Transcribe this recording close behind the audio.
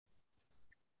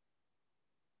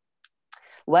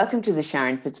Welcome to the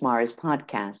Sharon Fitzmaurice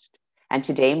podcast. And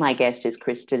today my guest is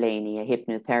Chris Delaney, a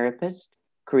hypnotherapist,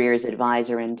 careers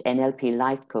advisor, and NLP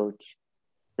life coach.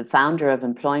 The founder of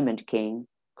Employment King,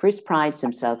 Chris prides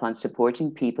himself on supporting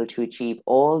people to achieve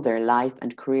all their life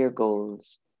and career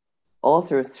goals.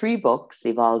 Author of 3 books,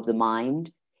 Evolve the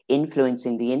Mind,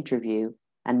 Influencing the Interview,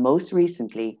 and most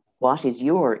recently, What is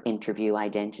Your Interview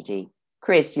Identity?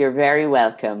 Chris, you're very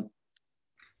welcome.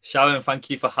 Sharon,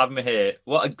 thank you for having me here.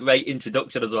 What a great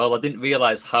introduction as well. I didn't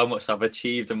realise how much I've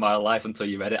achieved in my life until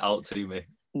you read it out to me.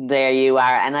 There you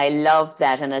are. And I love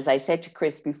that. And as I said to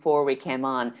Chris before we came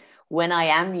on, when I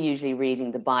am usually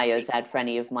reading the bios out for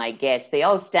any of my guests, they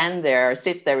all stand there or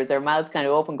sit there with their mouths kind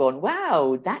of open going,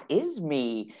 wow, that is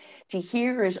me. To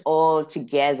hear it all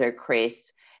together,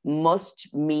 Chris,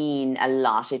 must mean a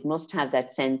lot. It must have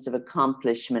that sense of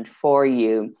accomplishment for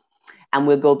you. And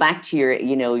we'll go back to your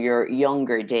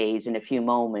younger days in a few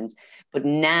moments. But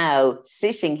now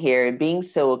sitting here being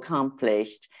so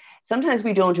accomplished, sometimes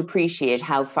we don't appreciate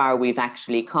how far we've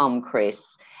actually come,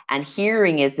 Chris. And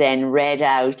hearing it then read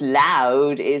out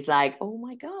loud is like, oh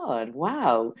my God,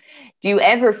 wow. Do you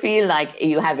ever feel like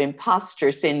you have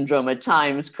imposter syndrome at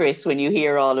times, Chris, when you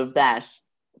hear all of that?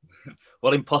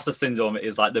 Well, imposter syndrome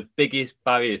is like the biggest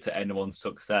barrier to anyone's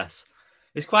success.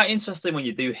 It's quite interesting when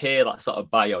you do hear that sort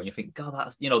of bio and you think, God,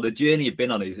 that's, the journey you've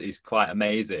been on is quite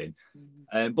amazing.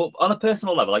 But on a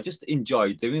personal level, I just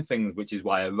enjoy doing things, which is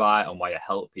why I write and why I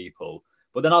help people.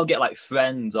 But then I'll get like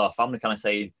friends or family kind of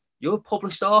saying, you're a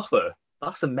published author.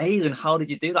 That's amazing. How did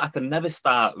you do that? I can never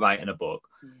start writing a book.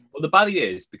 But the barrier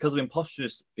is because of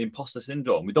imposter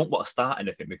syndrome, we don't want to start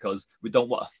anything because we don't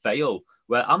want to fail.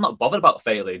 Where I'm not bothered about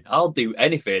failing. I'll do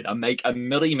anything and make a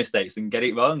million mistakes and get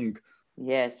it wrong.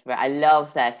 Yes, I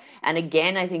love that. And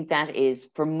again, I think that is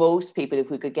for most people, if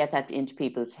we could get that into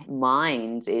people's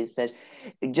minds, is that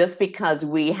just because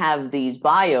we have these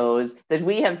bios, that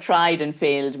we have tried and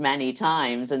failed many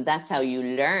times, and that's how you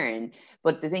learn.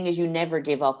 But the thing is, you never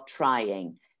give up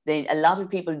trying. A lot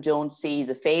of people don't see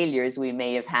the failures we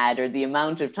may have had or the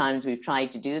amount of times we've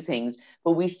tried to do things,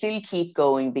 but we still keep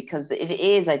going because it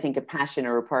is, I think, a passion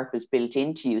or a purpose built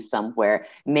into you somewhere.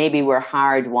 Maybe we're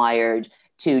hardwired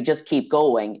to just keep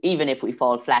going, even if we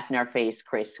fall flat in our face,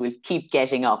 Chris. We'll keep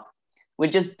getting up. We'll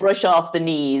just brush off the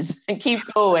knees and keep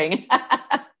going.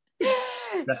 So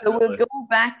we'll Definitely. go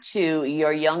back to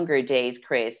your younger days,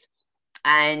 Chris.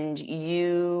 And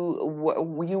you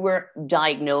were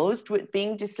diagnosed with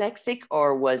being dyslexic,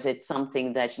 or was it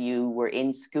something that you were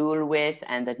in school with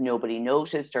and that nobody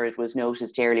noticed, or it was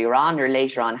noticed earlier on or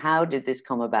later on? How did this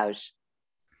come about?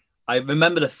 I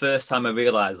remember the first time I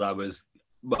realised I was,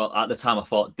 well, at the time I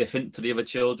thought different to the other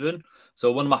children.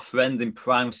 So one of my friends in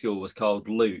primary school was called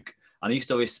Luke, and I used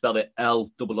to always spell it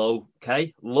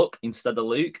L-O-O-K, Luke instead of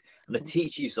Luke. And the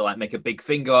teacher used to like make a big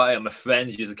finger out of it, and my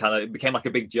friends used to kind of, it became like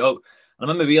a big joke. And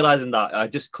I remember realising that I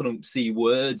just couldn't see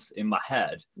words in my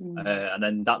head. And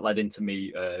then that led into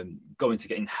me going to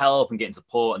getting help and getting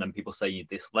support, and then people saying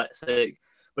you're dyslexic.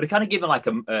 But it kind of given like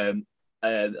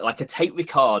a tape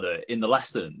recorder in the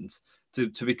lessons to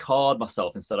record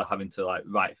myself instead of having to like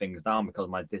write things down because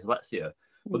of my dyslexia.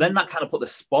 But then that kind of put the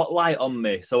spotlight on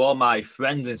me. So all my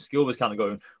friends in school was kind of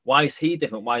going, why is he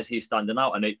different? Why is he standing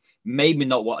out? And it made me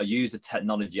not want to use the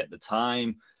technology at the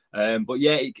time. But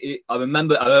yeah, I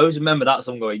always remember that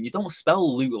song going, you don't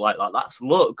spell Luke like that. That's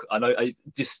look. I know it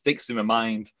just sticks in my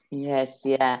mind. Yes,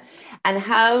 yeah. And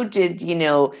how did,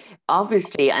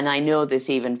 obviously, and I know this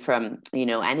even from,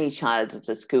 any child at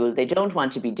the school, they don't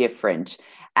want to be different.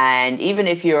 And even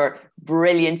if you're a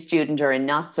brilliant student or a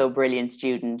not so brilliant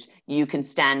student, you can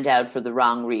stand out for the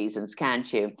wrong reasons,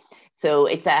 can't you? So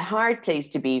it's a hard place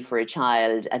to be for a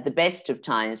child at the best of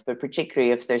times, but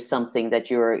particularly if there's something that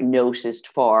you're noticed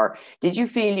for. Did you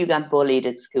feel you got bullied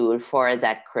at school for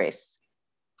that, Chris?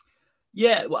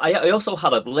 Yeah, well, I also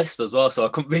had a lisp as well, so I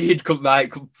couldn't read, couldn't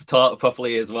write, couldn't talk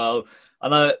properly as well.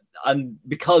 And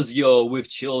because you're with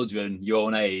children your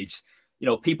own age,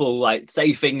 people like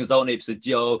say things, don't they? It's a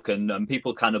joke, and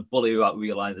people kind of bully without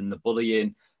realizing the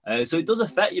bullying. So it does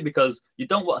affect you because you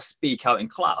don't want to speak out in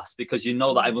class because you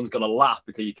know that everyone's going to laugh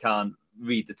because you can't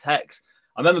read the text.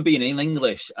 I remember being in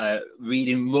English,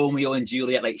 reading Romeo and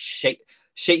Juliet, like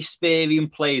Shakespearean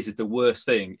plays is the worst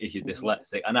thing if you're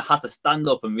dyslexic. And I had to stand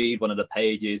up and read one of the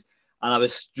pages, and I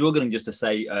was struggling just to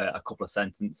say a couple of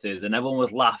sentences, and everyone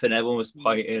was laughing, everyone was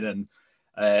pointing, and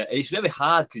it's really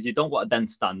hard because you don't want to then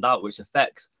stand out, which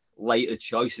affects later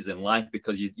choices in life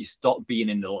because you stop being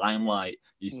in the limelight.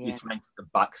 You're trying to take the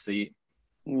back seat.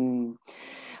 Mm.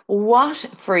 What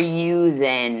for you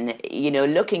then,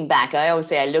 looking back, I always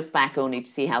say I look back only to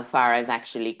see how far I've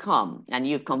actually come. And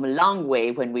you've come a long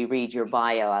way when we read your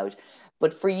bio out.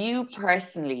 But for you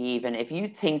personally, even if you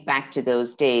think back to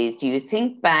those days, do you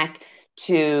think back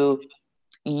to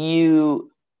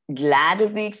you glad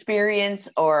of the experience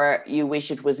or you wish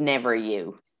it was never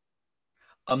you?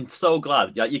 I'm so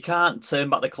glad. Yeah, you can't turn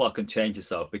back the clock and change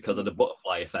yourself because of the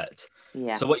butterfly effect.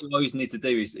 Yeah. So what you always need to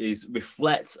do is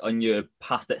reflect on your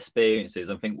past experiences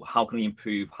and think, how can I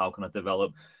improve? How can I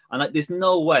develop? And like, there's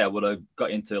no way I would have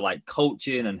got into like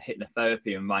coaching and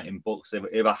hypnotherapy and writing books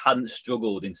if I hadn't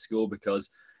struggled in school, because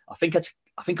I think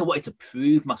I wanted to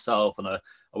prove myself, and I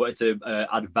wanted to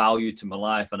add value to my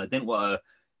life, and I didn't want to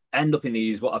end up in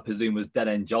these what I presume was dead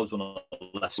end jobs when I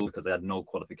left school because I had no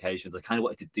qualifications. I kind of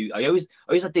wanted to do. I always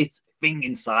had this thing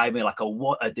inside me, like I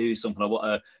want to do something. I want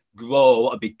to grow. I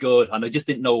want to be good, and I just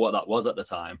didn't know what that was at the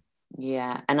time.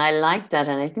 Yeah, and I like that.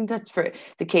 And I think that's for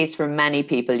the case for many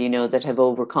people, that have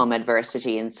overcome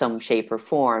adversity in some shape or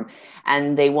form.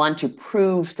 And they want to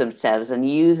prove themselves and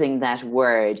using that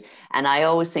word. And I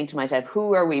always think to myself,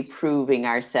 who are we proving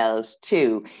ourselves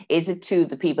to? Is it to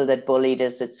the people that bullied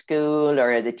us at school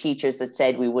or the teachers that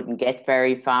said we wouldn't get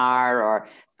very far or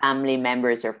family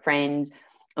members or friends?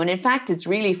 And in fact, it's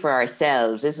really for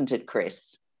ourselves, isn't it, Chris?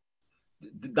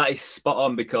 That is spot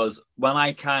on, because when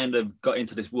I kind of got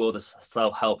into this world of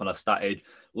self-help and I started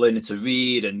learning to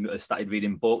read and I started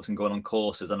reading books and going on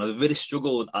courses, and I really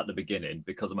struggled at the beginning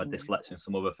because of my dyslexia and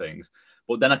some other things,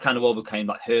 but then I kind of overcame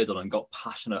that hurdle and got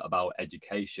passionate about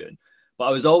education. But I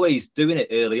was always doing it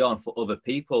early on for other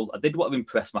people. I did want to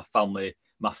impress my family,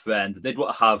 my friends. I did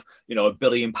want to have £1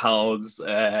 billion.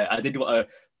 I did want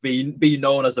to be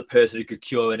known as the person who could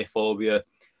cure any phobia.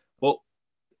 But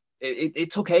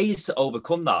it took ages to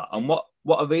overcome that. And what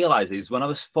I realized is when I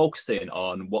was focusing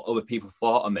on what other people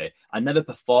thought of me, I never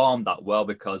performed that well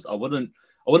because I wouldn't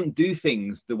do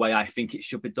things the way I think it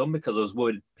should be done, because I was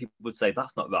worried people would say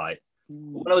that's not right.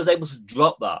 But when I was able to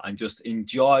drop that and just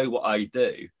enjoy what I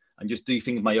do and just do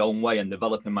things my own way and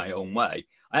develop in my own way,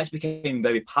 I actually became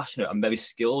very passionate and very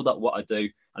skilled at what I do.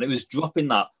 And it was dropping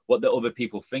that, what the other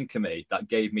people think of me, that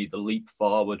gave me the leap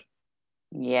forward.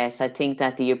 Yes, I think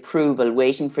that the approval,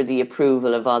 waiting for the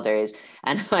approval of others.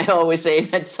 And I always say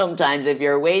that sometimes if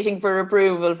you're waiting for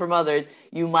approval from others,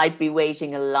 you might be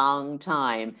waiting a long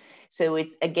time. So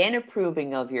it's again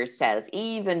approving of yourself,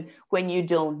 even when you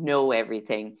don't know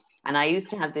everything. And I used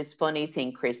to have this funny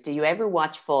thing, Chris. Did you ever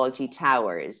watch Faulty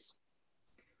Towers?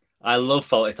 I love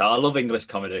Faulty Towers. I love English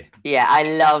comedy. Yeah, I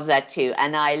love that too.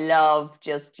 And I love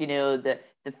just,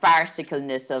 the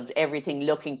farcicalness of everything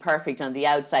looking perfect on the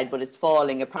outside, but it's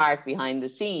falling apart behind the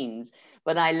scenes.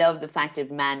 But I love the fact of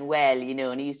Manuel,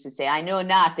 and he used to say, I know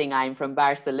nothing, I'm from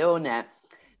Barcelona.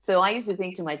 So I used to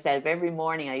think to myself every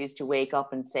morning, I used to wake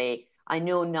up and say, I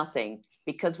know nothing,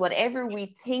 because whatever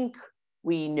we think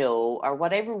we know or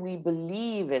whatever we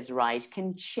believe is right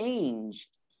can change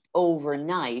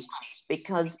overnight,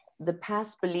 because the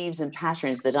past beliefs and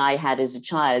patterns that I had as a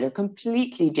child are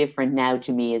completely different now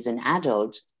to me as an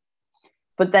adult.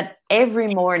 But that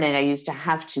every morning I used to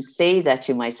have to say that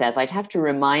to myself. I'd have to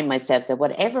remind myself that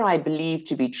whatever I believe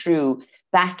to be true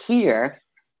back here,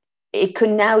 it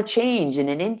could now change in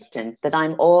an instant, that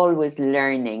I'm always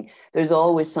learning. There's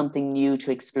always something new to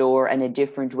explore and a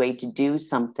different way to do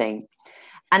something.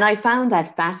 And I found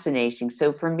that fascinating.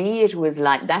 So for me, it was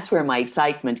like, that's where my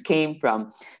excitement came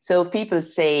from. So if people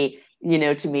say,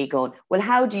 to me going, well,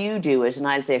 how do you do it? And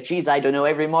I'll say, geez, I don't know.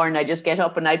 Every morning I just get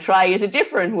up and I try it a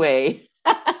different way.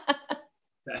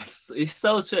 Yes, it's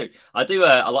so true. I do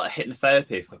a lot of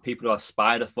hypnotherapy for people who have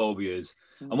spider phobias.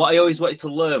 And Mm, what I always wanted to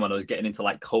learn when I was getting into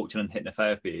like coaching and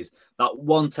hypnotherapy is that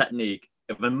one technique.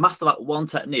 If I master that one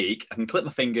technique, I can clip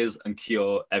my fingers and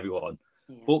cure everyone.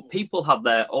 yeah. But people have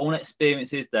their own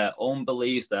experiences, their own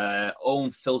beliefs, their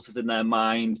own filters in their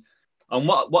mind. And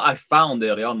what I found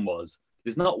early on was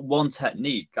there's not one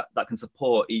technique that can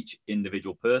support each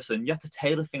individual person. You have to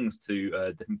tailor things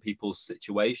to different people's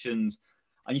situations,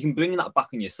 and you can bring that back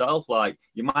in yourself. Like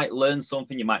you might learn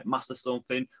something, you might master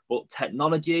something, but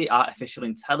technology, artificial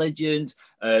intelligence,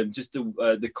 just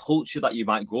the culture that you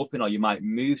might grow up in or you might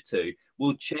move to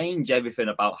will change everything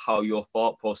about how your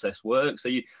thought process works.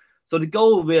 So the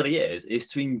goal really is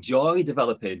to enjoy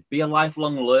developing, be a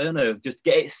lifelong learner, just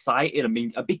get excited. I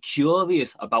mean, be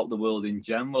curious about the world in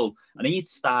general, and then you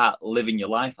start living your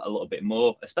life a little bit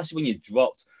more, especially when you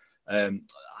dropped um,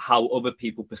 how other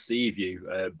people perceive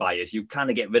you bias. You kind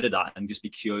of get rid of that and just be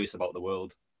curious about the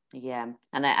world. Yeah.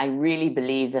 And I really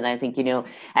believe that. I think,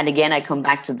 and again, I come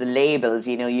back to the labels,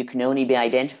 you can only be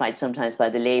identified sometimes by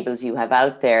the labels you have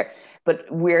out there. But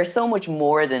we're so much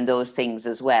more than those things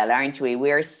as well, aren't we?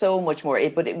 We're so much more,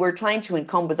 but we're trying to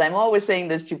encompass. I'm always saying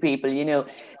this to people,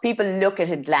 people look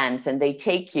at a glance and they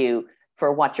take you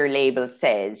for what your label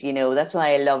says. That's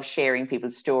why I love sharing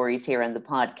people's stories here on the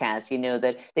podcast,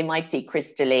 that they might see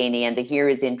Chris Delaney and they hear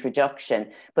his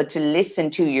introduction, but to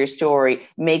listen to your story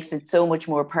makes it so much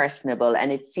more personable,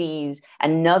 and it sees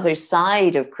another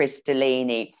side of Chris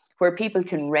Delaney where people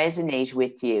can resonate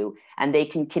with you and they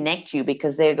can connect you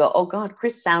because they go, oh God,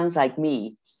 Chris sounds like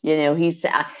me. He's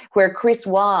where Chris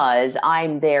was,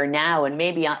 I'm there now, and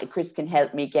maybe Chris can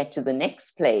help me get to the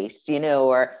next place,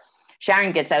 or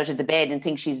Sharon gets out of the bed and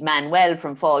thinks she's Manuel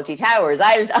from Faulty Towers.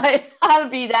 I'll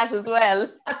be that as well.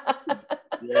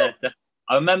 Yeah,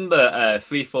 I remember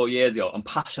 3-4 years ago. I'm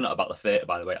passionate about the theatre,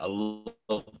 by the way. I love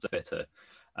the theatre.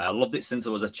 I loved it since I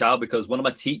was a child because one of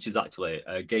my teachers actually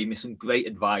gave me some great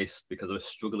advice because I was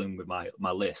struggling with my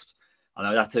lisp. And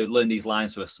I had to learn these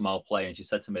lines for a small play. And she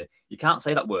said to me, you can't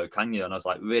say that word, can you? And I was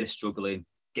like really struggling,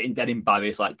 getting dead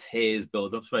embarrassed, like tears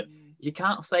build up. So you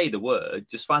can't say the word,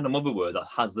 just find another word that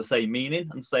has the same meaning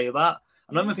and say that.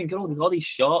 And I remember thinking, oh, there's all these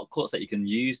shortcuts that you can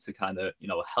use to kind of,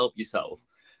 help yourself.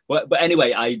 But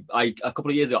anyway, I a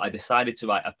couple of years ago, I decided to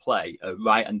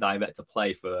write and direct a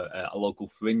play for a local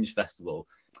fringe festival.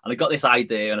 And I got this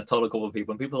idea and I told a couple of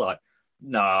people, and people were like,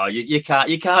 no, you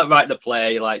can't write the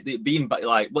play. Like being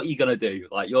like, what are you gonna do?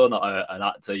 Like you're not an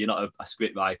actor, you're not a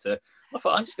script writer. I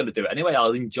thought I'm just gonna do it anyway.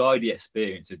 I'll enjoy the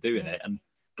experience of doing it, and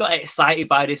got excited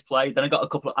by this play. Then I got a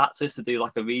couple of actors to do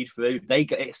like a read through. They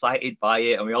got excited by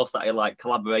it, and we all started like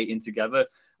collaborating together.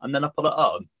 And then I put it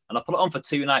on, and I put it on for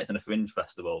 2 nights in a fringe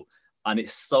festival, and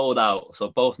it sold out. So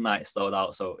both nights sold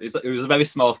out. So it was a very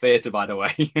small theatre, by the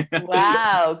way.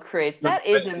 Wow, Chris, that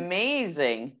is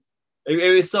amazing.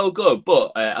 It was so good,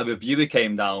 but a reviewer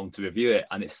came down to review it,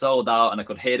 and it sold out, and I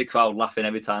could hear the crowd laughing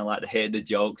every time, like they heard the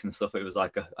jokes and stuff. It was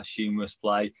like a humorous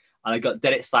play, and I got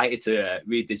dead excited to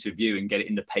read this review and get it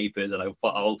in the papers. And I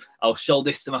thought I'll show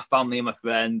this to my family and my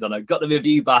friends. And I got the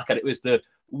review back, and it was the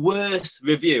worst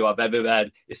review I've ever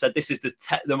read. It said this is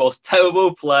the most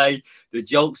terrible play. The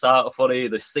jokes aren't funny.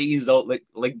 The scenes don't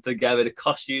link together. The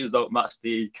costumes don't match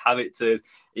the characters.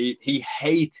 He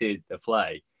hated the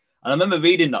play. And I remember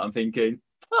reading that and thinking,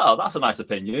 oh, that's a nice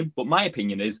opinion. But my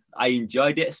opinion is I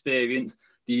enjoyed the experience.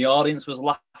 The audience was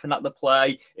laughing at the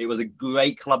play. It was a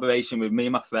great collaboration with me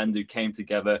and my friend who came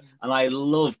together. And I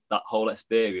loved that whole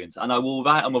experience. And I will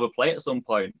write another play at some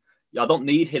point. I don't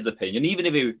need his opinion. Even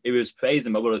if he was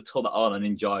praising, I would have took that on and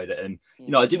enjoyed it. And,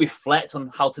 I do reflect on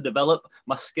how to develop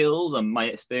my skills and my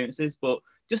experiences, but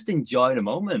just enjoy the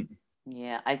moment.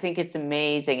 Yeah, I think it's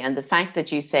amazing. And the fact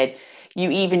that you said you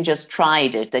even just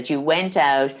tried it, that you went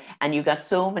out and you got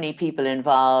so many people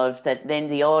involved that then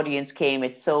the audience came,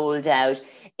 it sold out.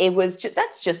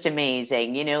 That's just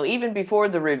amazing, even before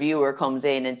the reviewer comes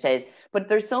in and says, but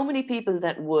there's so many people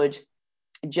that would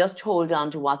just hold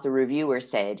on to what the reviewer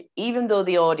said, even though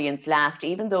the audience laughed,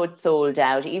 even though it sold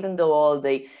out, even though all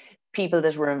the people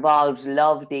that were involved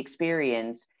loved the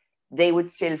experience, they would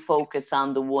still focus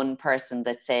on the one person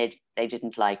that said they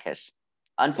didn't like it.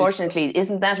 Unfortunately,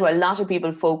 isn't that why a lot of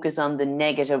people focus on the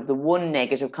one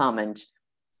negative comment?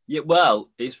 Yeah,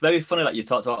 well, it's very funny that you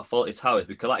talked about Fawlty Towers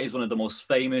because that is one of the most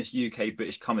famous UK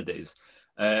British comedies.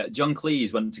 John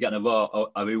Cleese went to get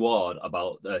a reward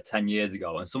about 10 years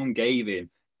ago, and someone gave him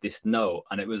this note,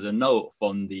 and it was a note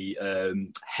from the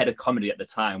head of comedy at the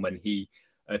time when he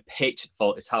pitched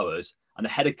Fawlty Towers. And the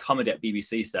head of comedy at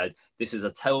BBC said, "This is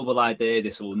a terrible idea.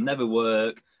 This will never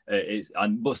work."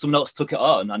 But someone else took it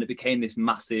on, and it became this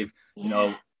massive,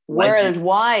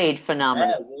 worldwide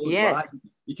phenomenon. Worldwide. Yes.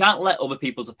 You can't let other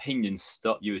people's opinions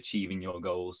stop you achieving your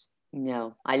goals.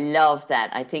 No, I love that.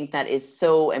 I think that is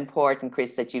so important,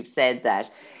 Chris, that you've said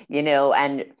that,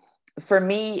 and for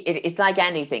me, it's like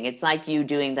anything. It's like you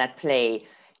doing that play.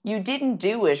 You didn't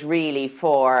do it really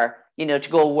for, to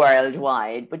go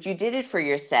worldwide, but you did it for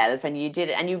yourself, and you did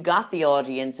it and you got the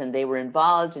audience and they were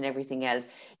involved and everything else.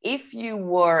 If you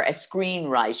were a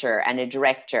screenwriter and a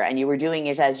director and you were doing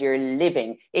it as your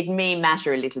living, it may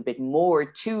matter a little bit more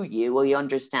to you, or you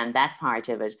understand that part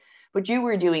of it, but you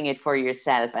were doing it for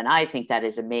yourself. And I think that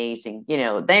is amazing.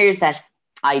 There's that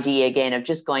idea again of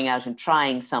just going out and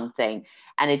trying something,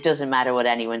 and it doesn't matter what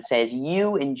anyone says,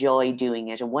 you enjoy doing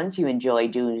it. And once you enjoy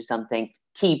doing something,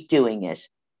 keep doing it.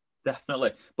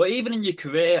 Definitely. But even in your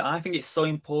career, I think it's so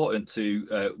important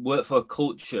to work for a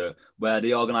culture where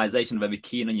the organization are very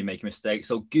keen on you making mistakes.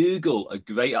 So Google are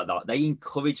great at that. They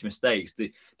encourage mistakes.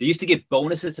 They used to give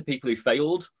bonuses to people who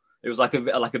failed. It was like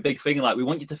a big thing. Like, we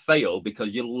want you to fail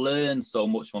because you learn so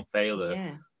much from failure.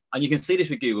 Yeah. And you can see this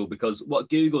with Google, because what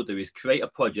Google do is create a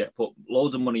project, put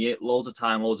loads of money in it, loads of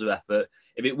time, loads of effort.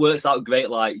 If it works out great,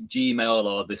 like Gmail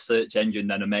or the search engine,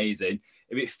 then amazing.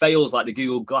 If it fails, like the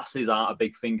Google glasses aren't a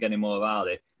big thing anymore, are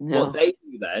they? What No. they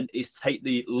do then is take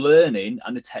the learning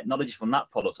and the technology from that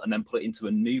product and then put it into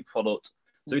a new product.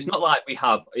 So it's not like we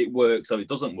have it works or it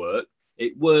doesn't work.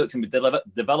 It works and we develop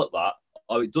that,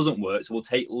 or it doesn't work. So we'll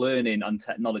take learning and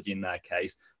technology in their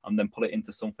case and then put it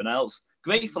into something else.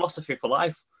 Great philosophy for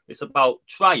life. It's about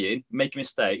trying, making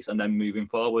mistakes, and then moving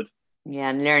forward. Yeah,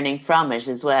 and learning from it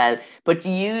as well. But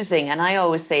using, and I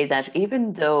always say that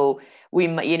even though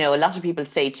a lot of people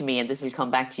say to me, and this will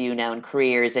come back to you now in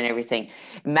careers and everything,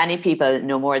 many people,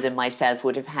 no more than myself,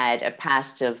 would have had a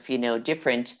past of,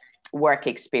 different work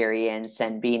experience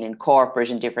and being in corporate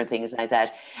and different things like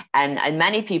that. And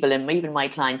many people, and even my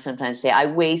clients sometimes say, I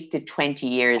wasted 20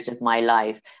 years of my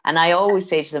life. And I always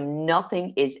say to them,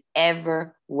 nothing is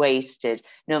ever wasted,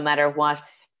 no matter what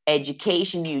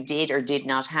education you did or did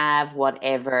not have,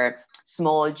 whatever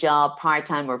small job,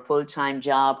 part-time or full-time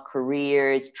job,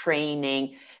 careers,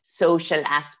 training, social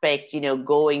aspect,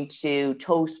 going to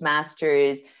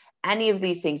Toastmasters, any of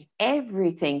these things,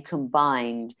 everything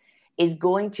combined is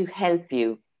going to help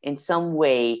you in some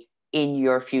way in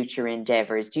your future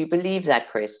endeavors. Do you believe that,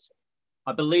 Chris?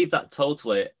 I believe that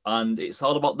totally. And it's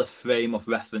all about the frame of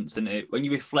reference in it. When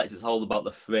you reflect, it's all about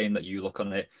the frame that you look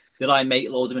on it. Did I make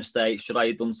loads of mistakes? Should I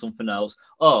have done something else?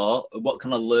 Or what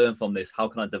can I learn from this? How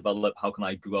can I develop? How can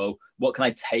I grow? What can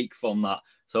I take from that?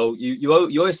 So you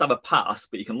always have a past,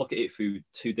 but you can look at it through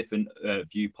two different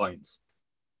viewpoints.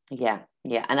 Yeah,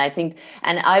 yeah. And I think,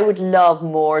 and I would love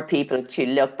more people to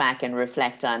look back and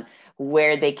reflect on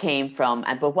where they came from,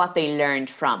 but what they learned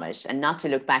from it, and not to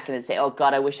look back and say, oh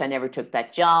God, I wish I never took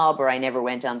that job or I never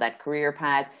went on that career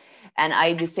path. And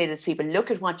I just say this to people, look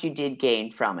at what you did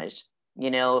gain from it,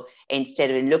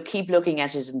 instead of keep looking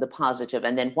at it in the positive,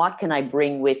 and then what can I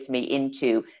bring with me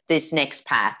into this next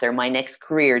path or my next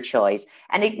career choice?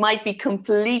 And it might be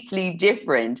completely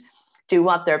different to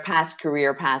what their past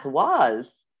career path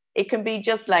was. It can be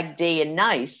just like day and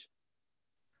night.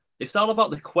 It's all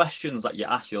about the questions that you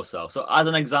ask yourself. So, as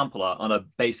an example, on a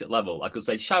basic level, I could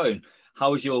say, Sharon,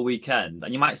 how was your weekend?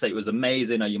 And you might say it was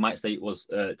amazing, or you might say it was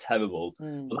terrible.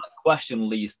 But that question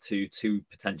leads to two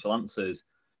potential answers.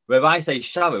 Where if I say,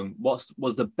 Sharon, what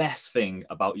was the best thing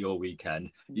about your weekend?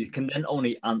 You can then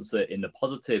only answer in the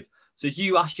positive. So if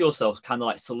you ask yourself kind of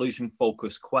like solution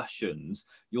focused questions,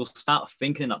 you'll start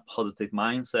thinking in that positive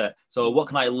mindset. So what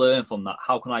can I learn from that?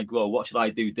 How can I grow? What should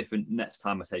I do different next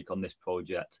time I take on this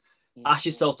project? Ask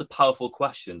yourself the powerful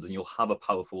questions and you'll have a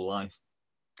powerful life.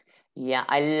 Yeah,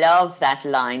 I love that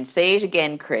line. Say it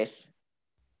again, Chris.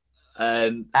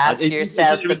 Ask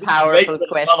yourself It the was great powerful as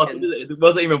well. questions. It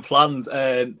wasn't even planned.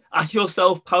 Ask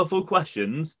yourself powerful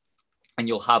questions and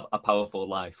you'll have a powerful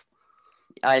life.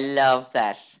 I love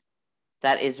that.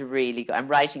 That is really good. I'm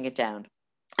writing it down.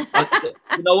 You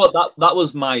know what? That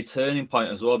was my turning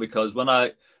point as well, because when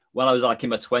I was like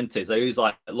in my 20s, I always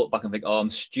like look back and think, oh,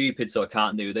 I'm stupid, so I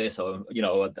can't do this, or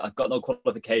I've got no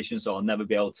qualifications, so I'll never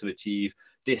be able to achieve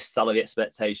this salary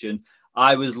expectation.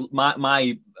 My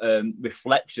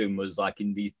reflection was like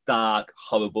in these dark,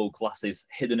 horrible glasses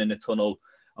hidden in a tunnel.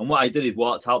 And what I did is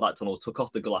walked out that tunnel, took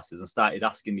off the glasses, and started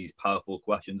asking these powerful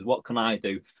questions. What can I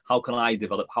do? How can I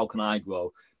develop? How can I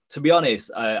grow? To be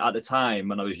honest, at the time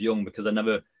when I was young, because I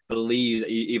never believed,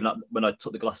 even when I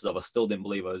took the glasses off, I still didn't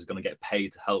believe I was going to get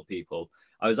paid to help people.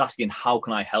 I was asking, how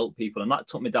can I help people? And that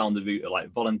took me down the route of like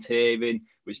volunteering,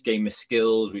 which gave me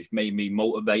skills, which made me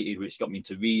motivated, which got me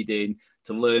into reading,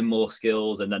 to learn more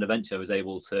skills. And then eventually I was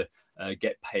able to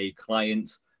get paid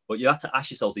clients. But you have to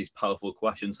ask yourself these powerful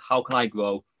questions. How can I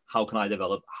grow? How can I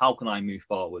develop? How can I move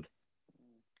forward?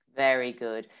 Very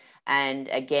good. And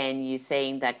again, you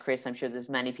saying that, Chris, I'm sure there's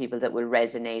many people that will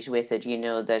resonate with it,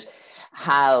 that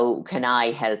how can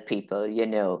I help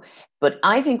people? But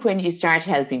I think when you start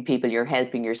helping people, you're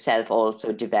helping yourself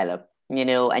also develop,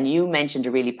 and you mentioned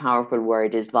a really powerful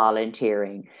word is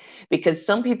volunteering, because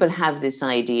some people have this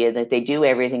idea that they do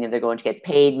everything and they're going to get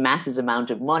paid massive amount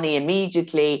of money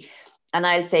immediately. And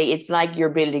I'll say it's like you're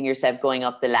building yourself going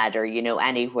up the ladder,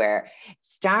 anywhere.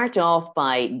 Start off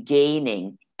by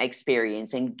gaining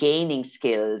experience and gaining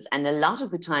skills. And a lot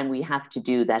of the time we have to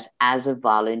do that as a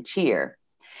volunteer.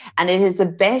 And it is the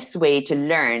best way to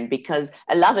learn, because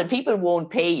a lot of people won't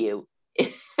pay you,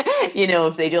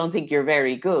 if they don't think you're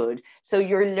very good. So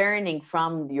you're learning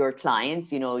from your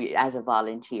clients, as a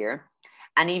volunteer.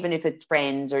 And even if it's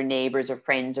friends or neighbors or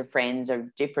friends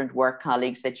or different work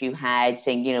colleagues that you had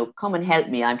saying, come and help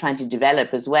me, I'm trying to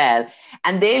develop as well.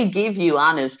 And they'll give you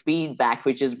honest feedback,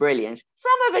 which is brilliant.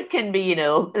 Some of it can be,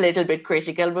 a little bit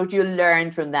critical, but you'll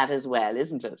learn from that as well,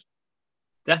 isn't it?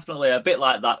 Definitely a bit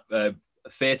like that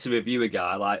theatre reviewer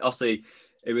guy. Like, obviously,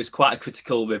 it was quite a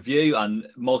critical review, and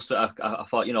most of it, I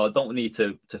thought, I don't need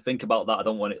to think about that. I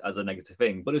don't want it as a negative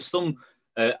thing. But there's some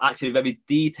actually very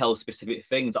detailed, specific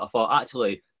things that I thought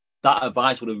actually that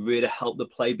advice would have really helped the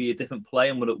play be a different play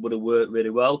and would have worked really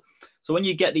well. So when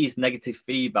you get these negative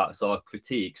feedbacks or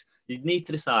critiques, you need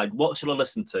to decide what should I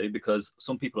listen to, because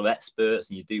some people are experts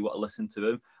and you do want to listen to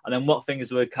them. And then what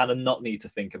things we kind of not need to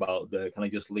think about, the kind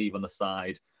of just leave on the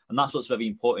side. And that's what's very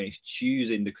important, is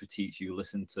choosing the critiques you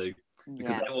listen to.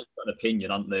 Because everyone's got an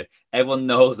opinion, aren't they? Everyone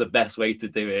knows the best way to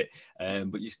do it.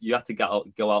 But you have to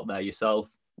go out there yourself.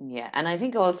 Yeah. And I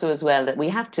think also as well that we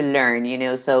have to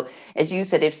learn, so as you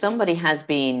said, if somebody has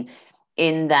been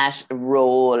in that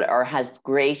role or has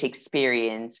great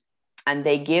experience and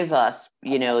they give us,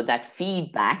 that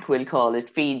feedback, we'll call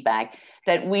it feedback,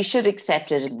 that we should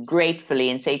accept it gratefully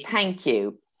and say thank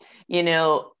you,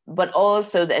 but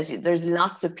also there's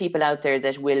lots of people out there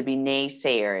that will be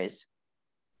naysayers.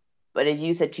 But as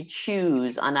you said, to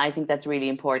choose, and I think that's really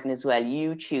important as well,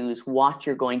 you choose what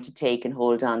you're going to take and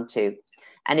hold on to.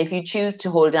 And if you choose to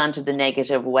hold on to the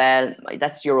negative, well,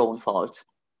 that's your own fault.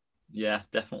 Yeah,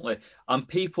 definitely. And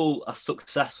people are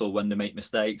successful when they make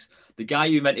mistakes. The guy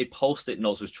who invented Post-it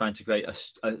notes was trying to create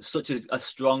such a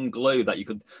strong glue that you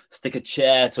could stick a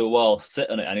chair to a wall, sit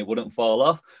on it, and it wouldn't fall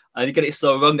off. And he got it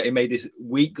so wrong that he made this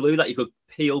weak glue that you could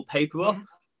peel paper off.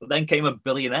 But then came a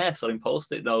billionaire selling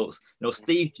Post-it notes.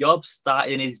 Steve Jobs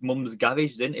started in his mum's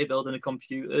garage, didn't he, building the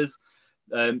computers.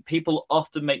 People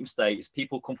often make mistakes.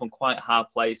 People come from quite hard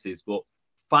places, but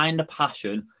find a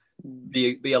passion,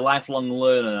 be a lifelong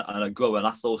learner and a grower, and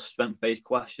ask those strength-based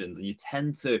questions, and you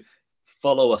tend to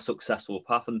follow a successful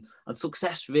path. And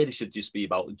success really should just be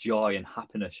about joy and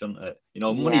happiness, shouldn't it?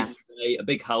 Money, a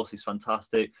big house is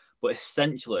fantastic, but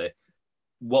essentially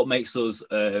what makes us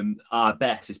our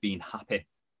best is being happy.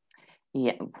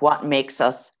 Yeah, what makes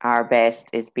us our best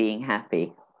is being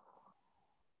happy.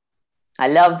 I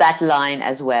love that line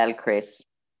as well, Chris.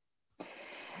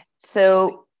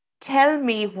 So tell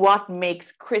me what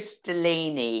makes Chris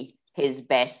Delaney his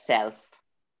best self.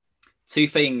 Two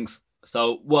things.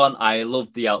 So one, I love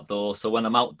the outdoors. So when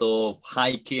I'm outdoor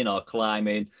hiking or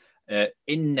climbing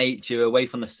in nature, away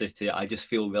from the city, I just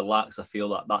feel relaxed. I feel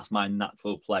that that's my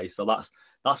natural place. So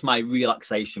that's my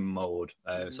relaxation mode.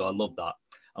 So I love that.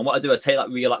 And what I do, I take that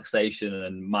relaxation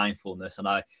and mindfulness, and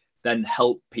I then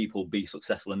help people be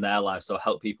successful in their lives. So I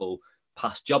help people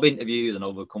pass job interviews and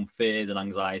overcome fears and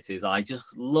anxieties. I just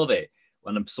love it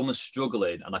when someone's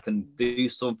struggling and I can do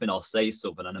something or say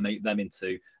something and I make them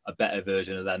into a better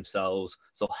version of themselves.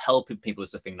 So helping people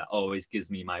is the thing that always gives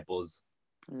me my buzz.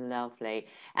 Lovely.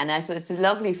 And it's a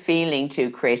lovely feeling too,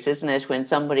 Chris, isn't it? When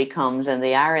somebody comes and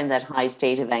they are in that high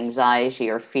state of anxiety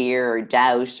or fear or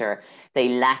doubt, or they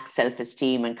lack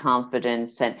self-esteem and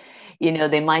confidence. And,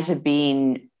 they might have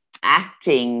been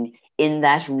acting in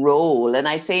that role. And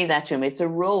I say that to them, it's a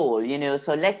role,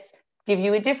 so let's give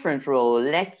you a different role.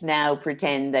 Let's now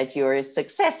pretend that you're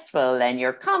successful and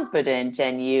you're confident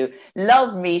and you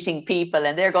love meeting people.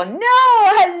 And they're going, no,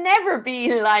 I'll never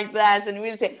be like that. And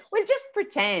we'll say, well, just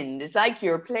pretend. It's like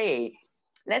your play.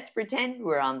 Let's pretend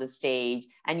we're on the stage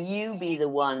and you be the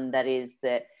one that is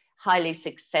the highly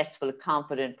successful,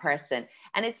 confident person.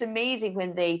 And it's amazing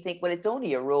when they think, well, it's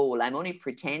only a role. I'm only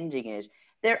pretending it.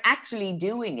 They're actually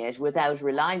doing it without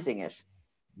realizing it.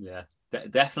 Yeah,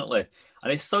 definitely.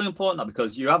 And it's so important that,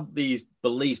 because you have these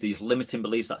beliefs, these limiting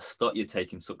beliefs that stop you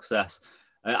taking success.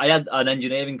 I had an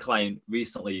engineering client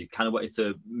recently, kind of wanted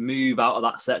to move out of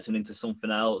that sector and into something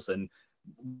else, and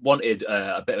wanted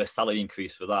a bit of a salary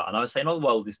increase for that. And I was saying, oh,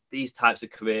 well, these types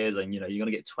of careers, and you're going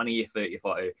to get 20, 30,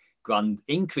 40 grand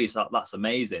increase. That's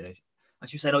amazing. And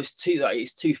she was saying, oh,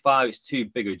 it's too far, it's too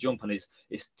big a jump, and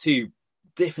it's too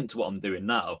different to what I'm doing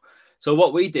now. So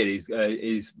what we did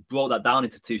is brought that down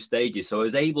into 2 stages. So I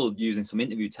was able, using some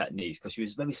interview techniques, because she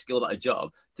was very skilled at her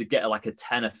job, to get like a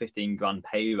 10 or 15 grand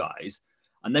pay rise.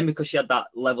 And then because she had that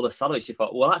level of salary, she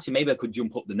thought, well, actually, maybe I could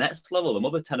jump up the next level,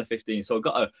 another 10 or 15. So I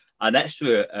got an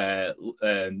extra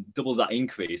double that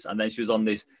increase. And then she was on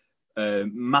this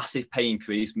massive pay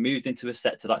increase, moved into a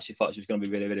sector that she thought she was going to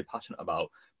be really, really passionate about.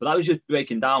 But that was just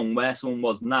breaking down where someone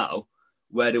was now,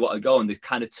 where they want to go, and there's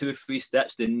kind of 2 or 3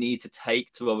 steps they need to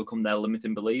take to overcome their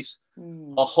limiting beliefs.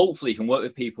 Or hopefully you can work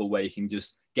with people where you can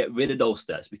just get rid of those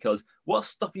steps, because what's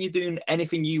stopping you doing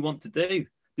anything you want to do?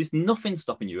 There's nothing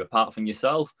stopping you apart from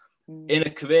yourself. In a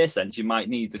career sense, you might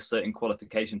need a certain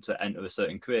qualification to enter a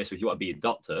certain career. So if you want to be a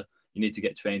doctor, you need to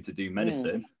get trained to do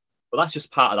medicine. But that's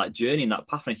just part of that journey and that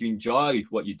path. And if you enjoy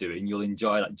what you're doing, you'll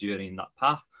enjoy that journey and that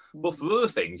path. But for other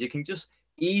things, you can just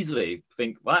easily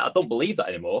think, right, I don't believe that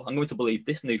anymore. I'm going to believe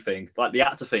this new thing, like the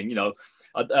actor thing.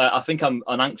 I think I'm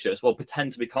anxious. Well,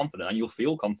 pretend to be confident, and you'll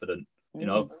feel confident.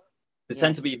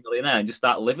 Pretend to be a millionaire and just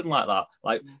start living like that.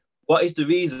 Like, what is the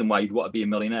reason why you'd want to be a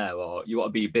millionaire, or you want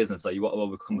to be a business, or you want to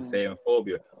overcome fear and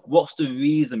phobia? What's the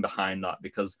reason behind that?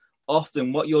 Because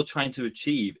often what you're trying to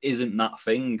achieve isn't that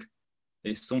thing.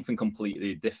 It's something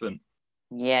completely different.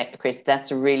 Yeah, Chris,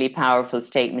 that's a really powerful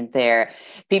statement there.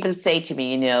 People say to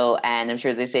me, and I'm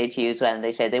sure they say to you as well, and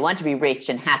they say they want to be rich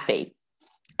and happy.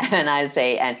 And I'll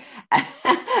say, and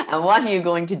what are you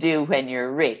going to do when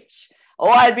you're rich? Oh,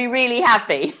 I'll be really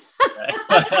happy.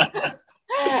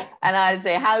 And I'll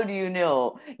say, how do you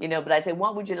know? But I say,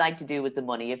 what would you like to do with the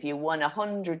money? If you won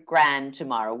 100 grand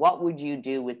tomorrow, what would you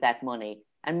do with that money?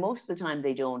 And most of the time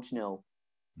they don't know.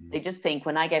 They just think,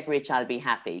 when I get rich, I'll be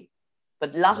happy.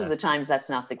 But a lot of the times that's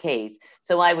not the case.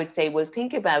 So I would say, well,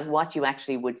 think about what you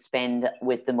actually would spend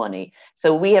with the money.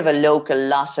 So we have a local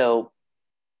lotto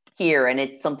here, and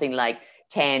it's something like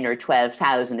 10 or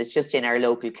 12,000. It's just in our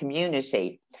local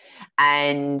community.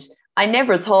 And I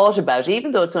never thought about it,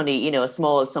 even though it's only, a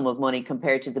small sum of money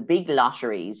compared to the big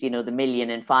lotteries, the million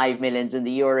and 5 millions and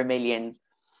the Euro millions.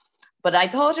 But I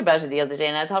thought about it the other day,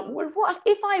 and I thought, well, what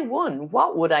if I won?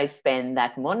 What would I spend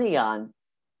that money on?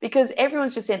 Because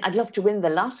everyone's just saying, I'd love to win the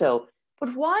lotto.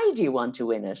 But why do you want to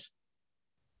win it?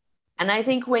 And I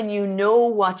think when you know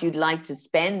what you'd like to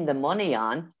spend the money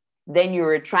on, then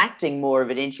you're attracting more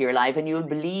of it into your life, and you'll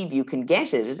believe you can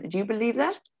get it. Do you believe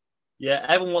that? Yeah,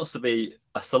 everyone wants to be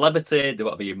a celebrity, they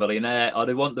want to be a millionaire, or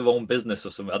they want their own business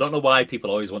or something. I don't know why people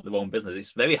always want their own business.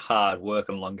 It's very hard work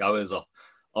and long hours of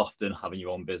often having your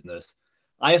own business.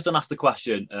 I often ask the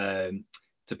question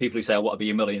to people who say, I want to be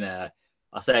a millionaire.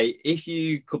 I say, if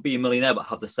you could be a millionaire but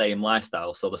have the same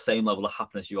lifestyle, so the same level of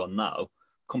happiness you're on now,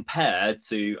 compared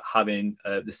to having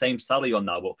the same salary you're on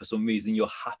now, but for some reason your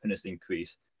happiness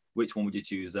increased, which one would you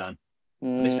choose then?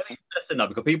 And it's very interesting now,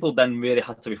 because people then really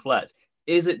had to reflect,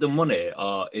 is it the money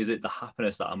or is it the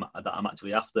happiness that I'm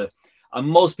actually after? And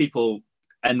most people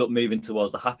end up moving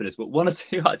towards the happiness, but one or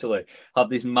two actually have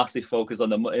this massive focus on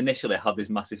the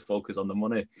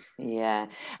money. Yeah,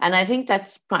 and I think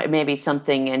that's maybe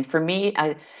something. And for me,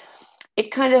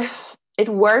 it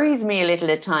worries me a little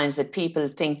at times that people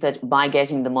think that by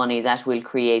getting the money that will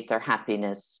create their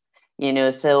happiness.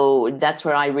 So that's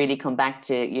where I really come back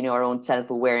to our own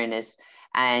self-awareness,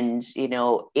 and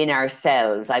in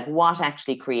ourselves, like, what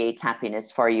actually creates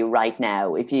happiness for you right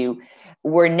now. If you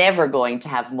were never going to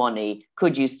have money,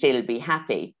 could you still be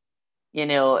happy?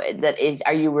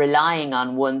 Are you relying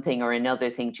on one thing or another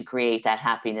thing to create that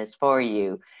happiness for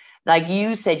you? Like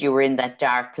you said, you were in that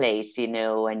dark place,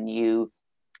 and you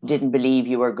didn't believe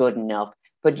you were good enough,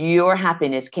 but your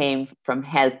happiness came from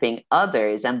helping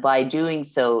others, and by doing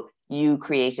so you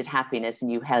created happiness and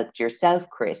you helped yourself,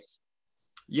 Chris.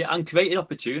 Yeah, and created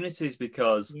opportunities,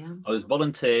 because I was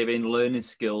volunteering, learning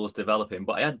skills, developing,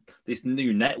 but I had this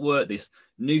new network, this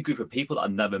new group of people that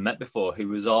I'd never met before, who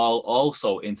was all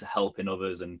also into helping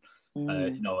others and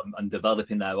and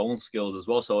developing their own skills as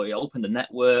well. So it opened a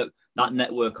network. That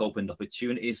network opened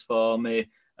opportunities for me,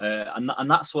 and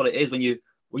that's what it is. When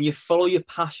you follow your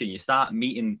passion, you start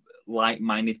meeting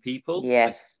like-minded people.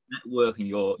 Yes, network, and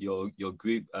your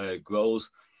group grows.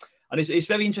 And it's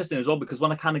very interesting as well, because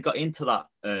when I kind of got into that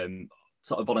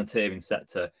sort of volunteering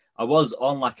sector, I was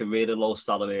on like a really low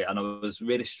salary, and I was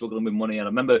really struggling with money. And I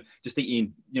remember just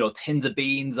eating, tins of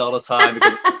beans all the time,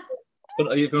 because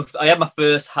I had my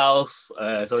first house,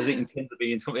 so I was eating tins of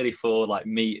beans, couldn't really afford like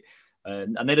meat. I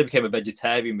nearly became a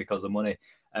vegetarian because of money,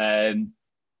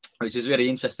 which is really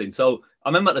interesting. So I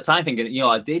remember at the time thinking,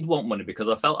 I did want money, because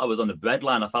I felt I was on the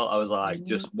breadline. I felt I was like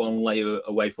just one layer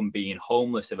away from being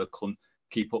homeless if I couldn't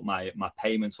keep up my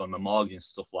payments on my mortgage and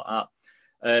stuff like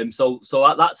that. So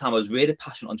at that time I was really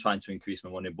passionate on trying to increase my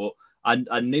money, but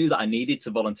I knew that I needed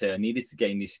to volunteer. I needed to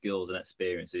gain these skills and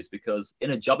experiences, because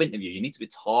in a job interview you need to be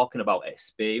talking about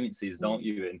experiences, don't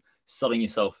you, and selling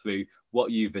yourself through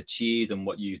what you've achieved and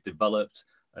what you've developed.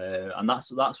 And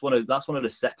that's one of the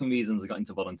second reasons I got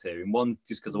into volunteering. One,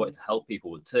 just because I wanted to help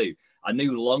people, but two, I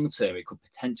knew long term it could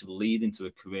potentially lead into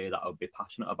a career that I would be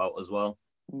passionate about as well.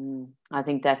 I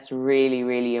think that's really,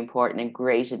 really important and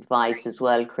great advice as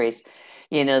well, Chris.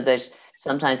 That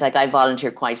sometimes, like, I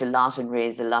volunteer quite a lot and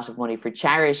raise a lot of money for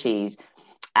charities.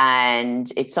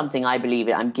 And it's something I believe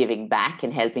I'm giving back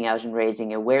and helping out and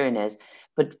raising awareness.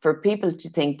 But for people to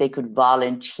think they could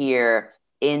volunteer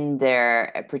in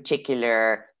their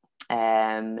particular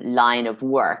line of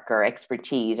work or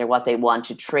expertise or what they want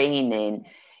to train in,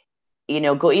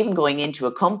 going into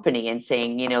a company and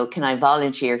saying, can I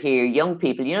volunteer here? Young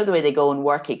people, the way they go and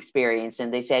work experience,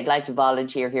 and they say, I'd like to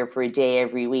volunteer here for a day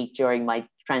every week during my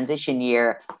transition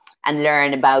year and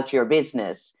learn about your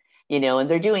business, and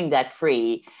they're doing that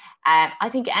free. I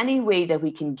think any way that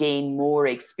we can gain more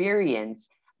experience.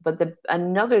 But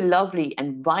another lovely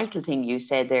and vital thing you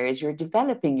said there is you're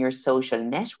developing your social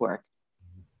network.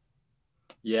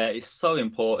 Yeah, it's so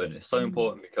important. It's so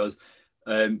important because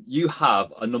you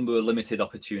have a number of limited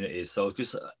opportunities. So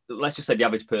let's just say the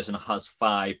average person has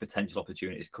 5 potential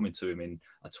opportunities coming to him in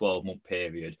a 12-month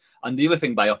period. And the other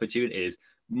thing by opportunities,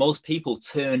 most people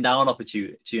turn down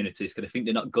opportunities because they think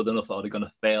they're not good enough or they're going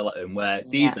to fail at them. Where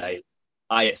these days,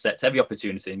 I accept every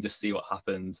opportunity and just see what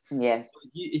happens. Yes.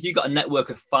 If you've got a network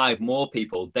of 5 more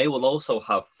people, they will also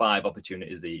have 5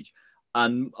 opportunities each.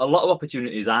 And a lot of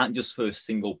opportunities aren't just for a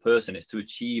single person, it's to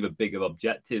achieve a bigger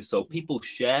objective. So people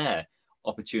share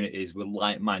opportunities with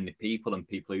like-minded people and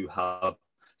people who have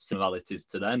similarities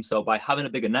to them. So by having a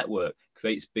bigger network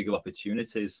creates bigger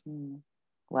opportunities.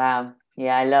 Wow.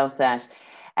 Yeah, I love that.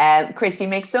 Chris, you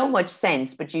make so much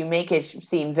sense, but you make it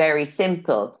seem very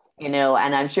simple,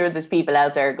 and I'm sure there's people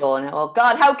out there going, oh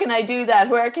God, how can I do that?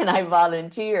 Where can I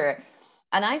volunteer?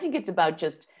 And I think it's about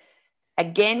just,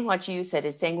 again, what you said,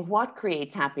 is saying what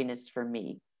creates happiness for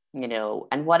me,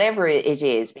 and whatever it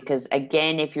is, because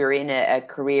again, if you're in a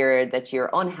career that you're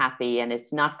unhappy and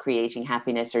it's not creating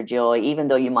happiness or joy, even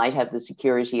though you might have the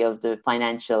security of the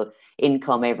financial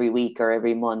income every week or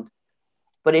every month,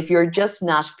 but if you're just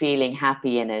not feeling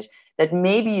happy in it, that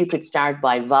maybe you could start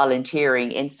by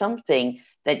volunteering in something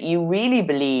that you really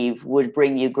believe would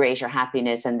bring you greater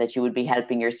happiness and that you would be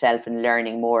helping yourself and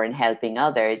learning more and helping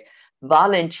others.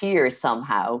 Volunteer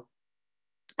somehow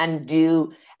and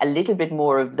do a little bit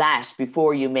more of that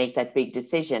before you make that big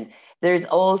decision. There's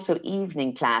also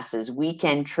evening classes,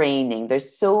 weekend training.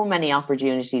 There's so many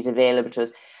opportunities available to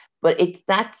us, but it's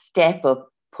that step of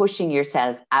pushing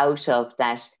yourself out of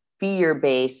that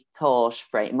fear-based thought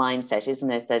mindset,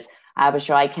 isn't it? That, but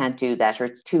sure, I can't do that, or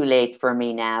it's too late for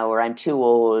me now, or I'm too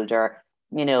old, or,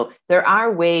 there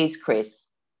are ways, Chris.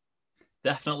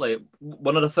 Definitely.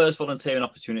 One of the first volunteering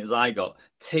opportunities I got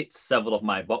ticked several of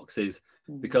my boxes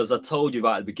because I told you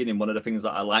right at the beginning, one of the things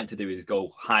that I like to do is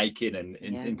go hiking and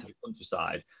into the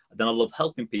countryside. And then I love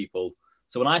helping people.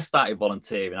 So when I started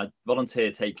volunteering, I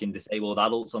volunteered taking disabled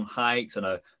adults on hikes, and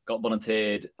I got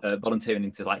volunteering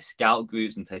into like scout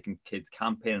groups and taking kids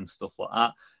camping and stuff like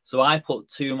that. So I put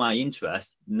two of my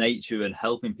interests, nature and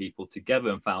helping people, together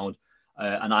and found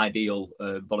an ideal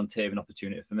volunteering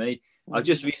opportunity for me. I was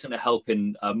just recently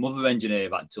helping a mother engineer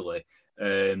actually,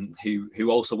 who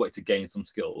also wanted to gain some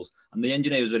skills, and the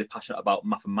engineer was really passionate about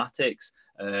mathematics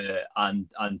and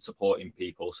supporting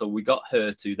people. So we got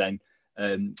her to then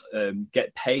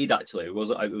get paid. Actually, it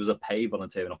was a paid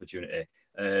volunteering opportunity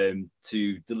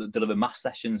to deliver math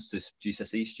sessions to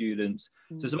GCSE students.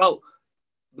 So it's about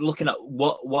looking at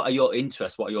what are your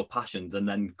interests, what are your passions, and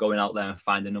then going out there and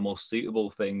finding the most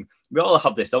suitable thing. We all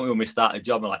have this, don't we, when we start a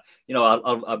job? And like,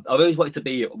 I've always wanted to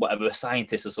be whatever, a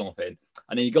scientist or something,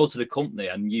 and then you go to the company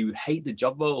and you hate the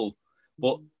job role,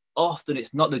 but often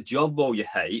it's not the job role you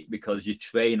hate because you're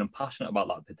trained and passionate about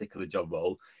that particular job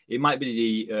role. It might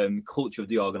be the culture of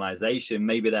the organization.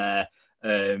 Maybe they're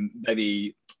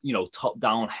top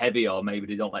down heavy, or maybe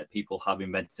they don't let people have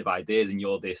inventive ideas, and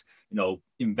you're this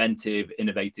inventive,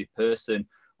 innovative person.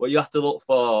 What you have to look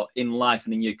for in life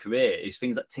and in your career is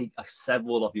things that tick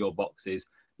several of your boxes.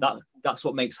 That's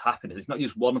what makes happiness. It's not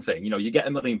just one thing. You get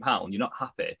 £1 million, you're not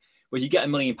happy. Well, you get £1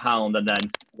 million and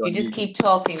then you just keep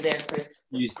talking there, Chris.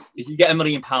 If you get £1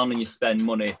 million and you spend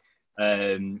money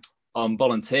on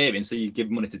volunteering, so you give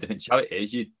money to different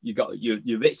charities, you got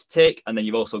your rich tick, and then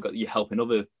you've also got you helping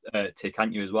other tick,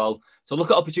 aren't you, as well? So look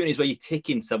at opportunities where you're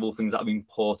ticking several things that are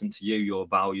important to you, your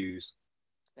values.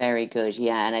 Very good.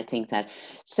 Yeah. And I think that,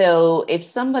 so if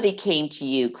somebody came to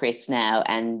you, Chris, now,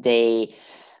 and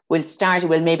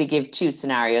we'll maybe give 2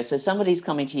 scenarios. So somebody's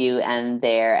coming to you and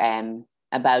they're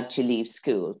about to leave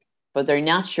school, but they're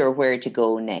not sure where to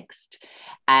go next.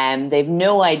 They've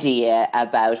no idea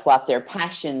about what their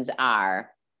passions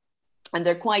are. And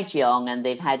they're quite young and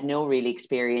they've had no real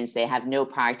experience. They have no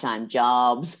part-time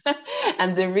jobs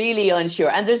and they're really unsure.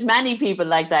 And there's many people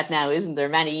like that now, isn't there?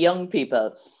 Many young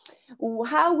people.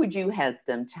 How would you help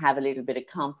them to have a little bit of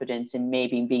confidence in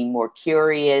maybe being more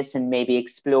curious and maybe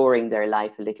exploring their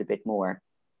life a little bit more?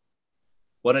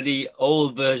 One of the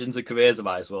old versions of careers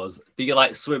advice was, do you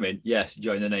like swimming? Yes,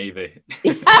 join the Navy.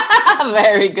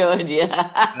 Very good.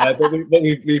 Yeah.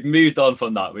 We've moved on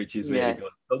from that, which is really Yeah.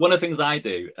 good. But one of the things I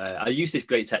do, I use this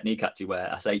great technique actually,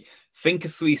 where I say, think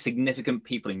of three significant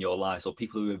people in your life, or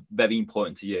people who are very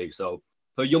important to you. So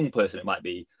for a young person, it might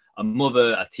be a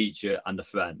mother, a teacher, and a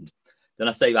friend. Then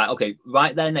I say, right, okay,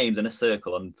 write their names in a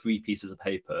circle on 3 pieces of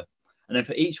paper. And then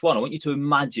for each one, I want you to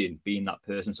imagine being that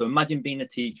person. So imagine being a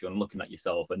teacher and looking at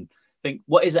yourself and think,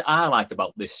 what is it I like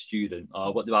about this student?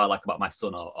 Or what do I like about my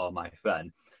son or my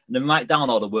friend? And then write down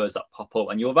all the words that pop up,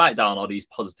 and you'll write down all these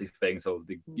positive things. So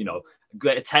the,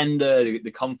 great attender,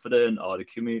 the confident, or the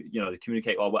the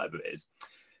communicate, or whatever it is.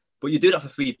 But you do that for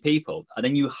 3 people, and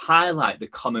then you highlight the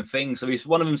common things. So if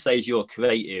one of them says you're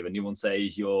creative, and the one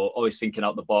says you're always thinking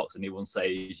out the box, and the one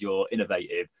says you're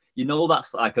innovative,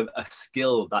 that's like a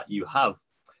skill that you have.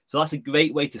 So that's a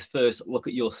great way to first look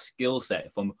at your skill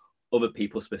set from other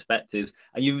people's perspectives.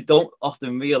 And you don't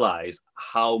often realize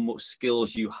how much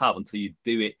skills you have until you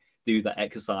do that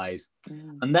exercise.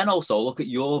 And then also look at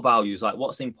your values, like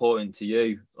what's important to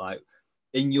you, like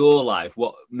in your life,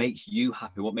 what makes you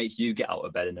happy, what makes you get out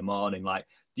of bed in the morning. Like,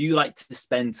 do you like to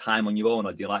spend time on your own,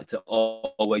 or do you like to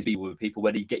always be with people?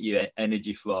 Where do you get your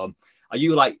energy from? Are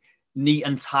you like neat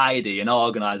and tidy and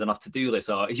organized and have to-do lists,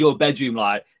 or is your bedroom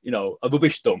like a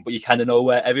rubbish dump, but you kind of know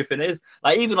where everything is?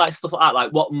 Like, even like stuff like that,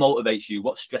 like what motivates you,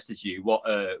 what stresses you,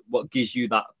 what gives you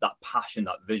that passion,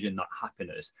 that vision, that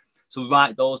happiness. So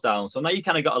write those down. So now you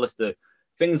kind of got a list of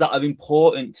things that are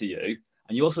important to you,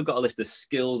 and you also got a list of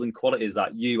skills and qualities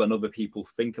that you and other people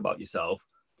think about yourself.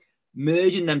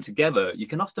 Merging them together, you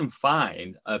can often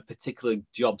find a particular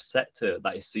job sector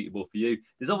that is suitable for you.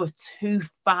 There's over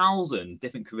 2,000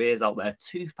 different careers out there,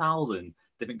 2,000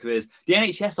 different careers. The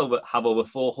NHS have over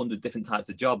 400 different types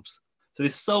of jobs. So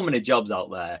there's so many jobs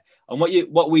out there. And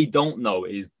what we don't know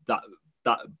is that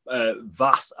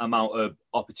vast amount of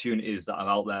opportunities that are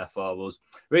out there for us.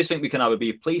 We always think we can either be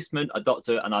a policeman, a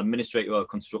doctor, an administrator, or a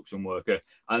construction worker,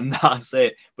 and that's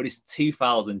it. But it's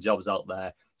 2,000 jobs out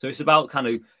there. So it's about kind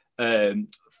of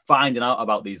finding out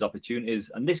about these opportunities.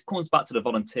 And this comes back to the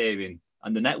volunteering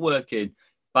and the networking.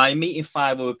 By meeting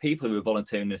 5 other people who are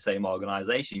volunteering in the same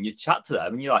organization, you chat to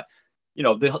them and you're like,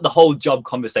 the whole job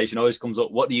conversation always comes up.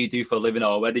 What do you do for a living?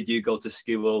 Or where did you go to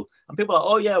school? And people are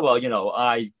like, oh yeah, well,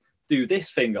 I do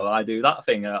this thing, or I do that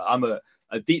thing. I'm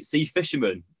a deep sea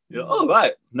fisherman. Oh,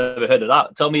 right. Never heard of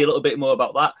that. Tell me a little bit more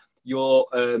about that. Your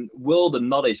world and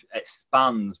knowledge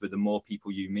expands with the more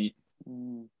people you meet.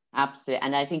 Absolutely.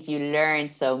 And I think you learn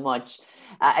so much.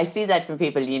 I see that from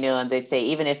people, and they say,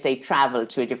 even if they travel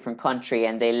to a different country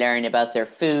and they learn about their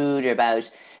food, or about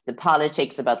the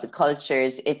politics, about the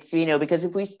cultures, it's, because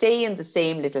if we stay in the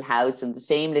same little house, in the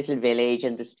same little village,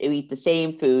 and eat the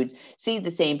same foods, see the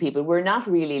same people, we're not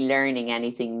really learning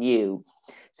anything new.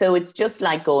 So it's just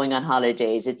like going on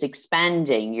holidays. It's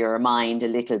expanding your mind a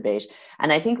little bit.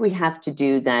 And I think we have to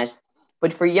do that.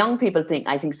 But for young people,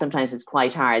 I think sometimes it's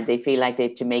quite hard. They feel like they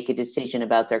have to make a decision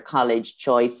about their college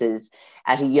choices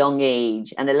at a young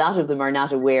age. And a lot of them are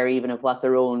not aware even of what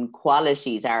their own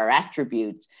qualities are,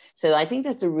 attributes. So I think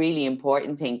that's a really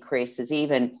important thing, Chris, is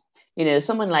even,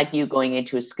 someone like you going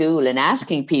into a school and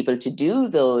asking people to do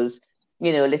those,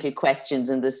 little questions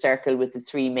in the circle with the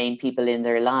 3 main people in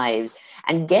their lives,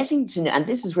 and getting to know, and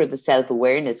this is where the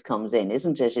self-awareness comes in,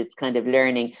 isn't it? It's kind of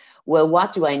learning, well,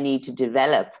 what do I need to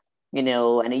develop?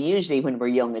 And usually when we're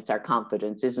young, it's our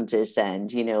confidence, isn't it? And,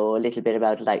 a little bit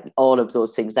about like all of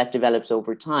those things that develops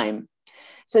over time.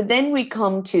 So then we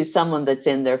come to someone that's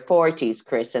in their 40s,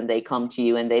 Chris, and they come to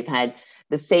you and they've had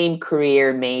the same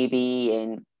career, maybe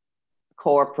in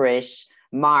corporate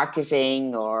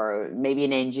marketing, or maybe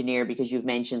an engineer, because you've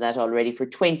mentioned that already, for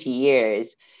 20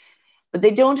 years, but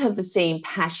they don't have the same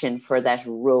passion for that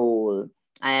role.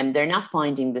 They're not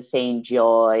finding the same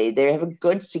joy. They have a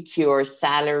good, secure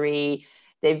salary.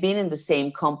 They've been in the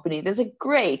same company. There's a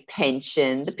great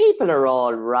pension. The people are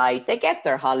all right. They get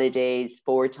their holidays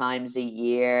 4 times a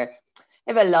year.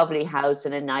 They have a lovely house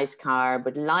and a nice car,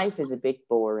 but life is a bit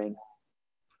boring.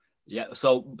 Yeah,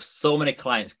 so many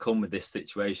clients come with this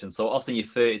situation. So often your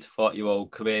 30 to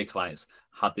 40-year-old career clients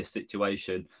have this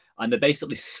situation, and they're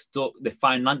basically stuck. They're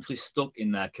financially stuck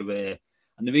in their career.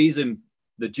 And the reason,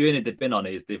 the journey they've been on,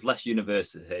 is they've left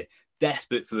university,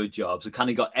 desperate for a job, so kind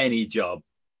of got any job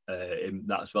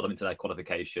that's relevant to their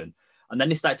qualification. And then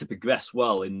they start to progress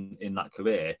well in that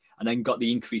career, and then got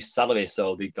the increased salary.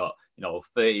 So they got,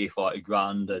 30, 40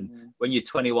 grand. And when you're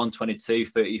 21, 22,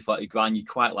 30, 40 grand, you're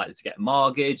quite likely to get a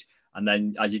mortgage. And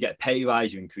then as you get a pay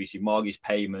rise, you increase your mortgage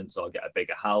payments or get a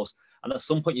bigger house. And at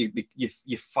some point you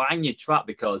find your trap,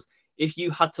 because if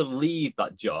you had to leave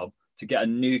that job to get a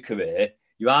new career,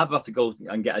 you either have to go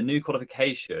and get a new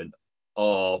qualification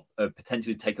or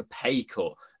potentially take a pay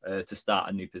cut to start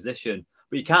a new position.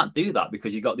 But you can't do that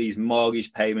because you've got these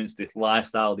mortgage payments, this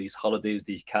lifestyle, these holidays,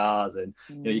 these cars, and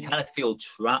you kind of feel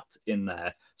trapped in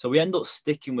there. So we end up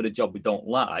sticking with a job we don't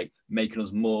like, making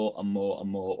us more and more and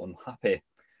more unhappy.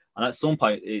 And at some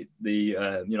point,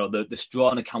 the straw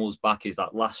on the camel's back is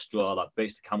that last straw that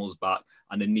breaks the camel's back,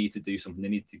 and they need to do something. They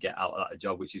need to get out of that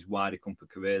job, which is why they come for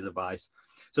careers advice.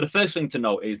 So the first thing to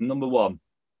note is, number one,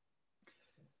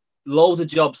 loads of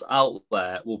jobs out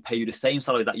there will pay you the same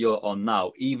salary that you're on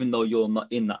now, even though you're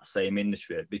not in that same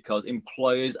industry, because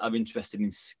employers are interested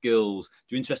in skills.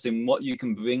 They're interested in what you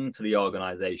can bring to the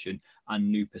organization and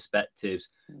new perspectives.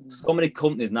 So many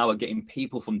companies now are getting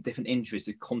people from different industries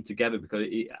to come together because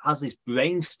it has this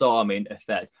brainstorming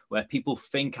effect where people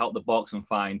think out the box and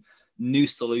find new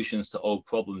solutions to old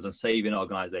problems and saving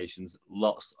organizations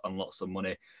lots and lots of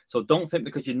money. So don't think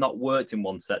because you've not worked in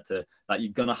one sector that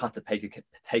you're going to have to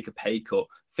take a pay cut.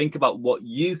 Think about what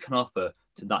you can offer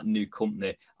to that new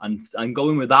company and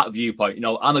going with that viewpoint.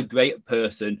 I'm a great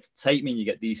person. Take me and you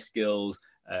get these skills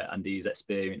and these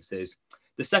experiences.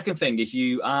 The second thing, if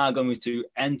you are going to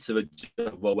enter a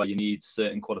job where you need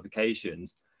certain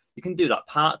qualifications, you can do that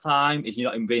part-time. If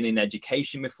you're not been in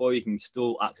education before, you can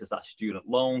still access that student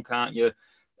loan, can't you?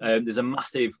 There's a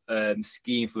massive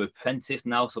scheme for apprentice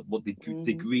now, so what the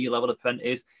degree level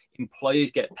apprentice.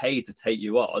 Employers get paid to take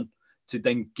you on to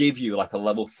then give you like a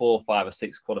level 4, 5 or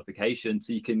 6 qualification.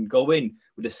 So you can go in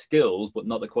with the skills, but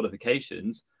not the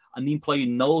qualifications. And the employer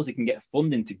knows they can get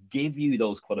funding to give you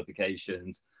those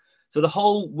qualifications. So the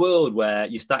whole world where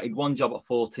you started one job at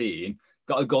 14,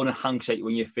 got to go on a handshake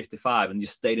when you're 55 and you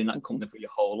stayed in that company for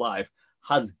your whole life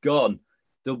has gone.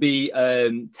 There'll be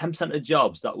 10% of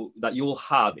jobs that you'll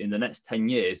have in the next 10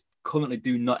 years currently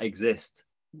do not exist.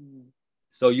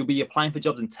 So you'll be applying for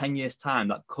jobs in 10 years' time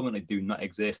that currently do not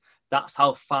exist. That's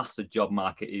how fast the job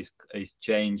market is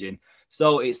changing.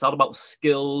 So it's all about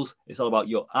skills. It's all about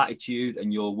your attitude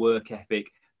and your work ethic.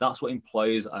 That's what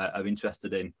employers are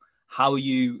interested in. How are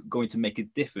you going to make a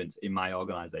difference in my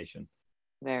organization?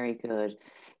 Very good.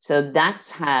 So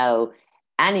that's how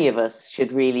any of us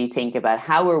should really think about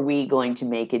how are we going to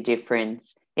make a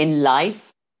difference in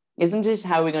life, isn't it?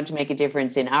 How are we going to make a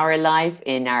difference in our life,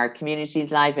 in our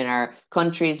community's life, in our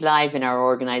country's life, in our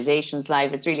organization's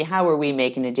life? It's really how are we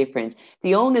making a difference?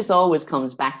 The onus always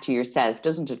comes back to yourself,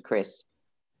 doesn't it, Chris?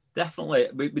 Definitely.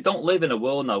 We don't live in a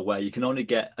world now where you can only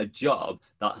get a job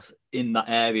that's in that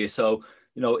area. So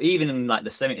even in like the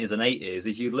 70s and 80s,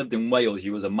 if you lived in Wales,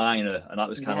 you was a miner, and that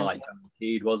was kind of like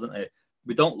guaranteed, wasn't it?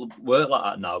 We don't work like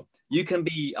that now. You can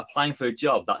be applying for a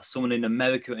job that someone in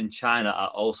America and China are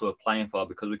also applying for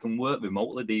because we can work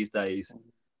remotely these days.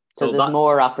 So there's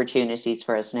more opportunities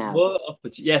for us now.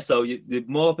 So the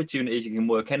more opportunities, you can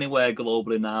work anywhere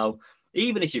globally now.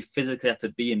 Even if you physically have to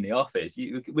be in the office,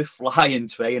 we fly and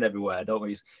train everywhere, don't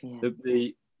we? Yeah.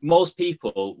 Most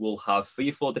people will have 3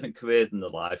 or 4 different careers in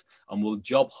their life and will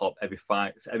job hop every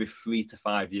 3 to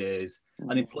 5 years.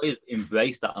 And employers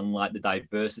embrace that and like the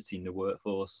diversity in the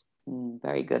workforce.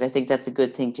 Very good. I think that's a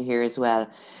good thing to hear as well.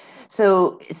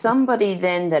 So somebody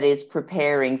then that is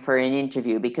preparing for an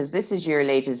interview, because this is your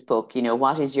latest book,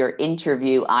 what is your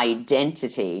interview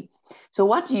identity? So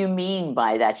what do you mean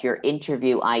by that, your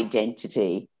interview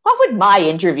identity? What would my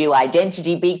interview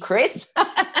identity be, Chris?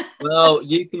 Well,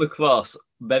 you come across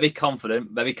very confident,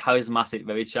 very charismatic,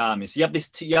 very charming. So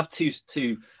you have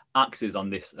two axes on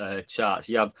this chart.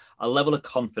 So you have a level of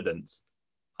confidence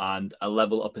and a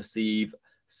level of perceived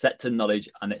sector knowledge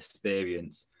and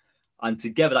experience. And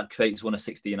together that creates one of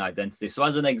 16 identities. So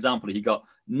as an example, if you got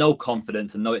no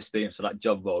confidence and no experience for that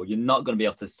job role, you're not going to be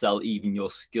able to sell even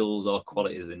your skills or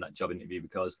qualities in that job interview,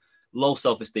 because low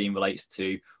self-esteem relates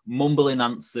to mumbling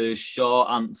answers,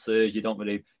 short answers. You don't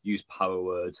really use power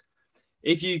words.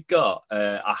 If you've got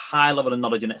a high level of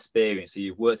knowledge and experience, so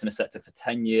you've worked in a sector for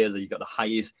 10 years, or you've got the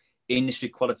highest industry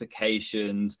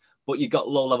qualifications, but you've got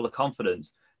low level of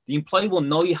confidence, the employer will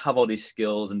know you have all these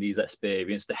skills and these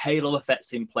experience. The halo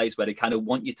effect's in place where they kind of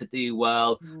want you to do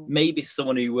well. Maybe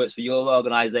someone who works for your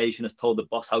organization has told the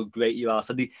boss how great you are.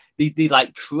 So they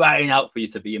like crying out for you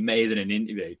to be amazing in an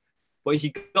interview. But if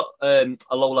you've got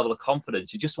a low level of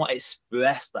confidence, you just want to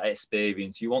express that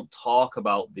experience. You won't talk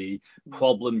about the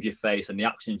problems you face and the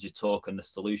actions you took and the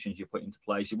solutions you put into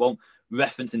place. You won't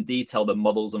reference in detail the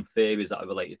models and theories that are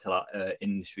related to that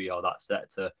industry or that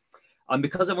sector. And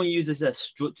because everyone uses a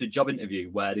structured job interview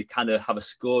where they kind of have a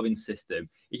scoring system,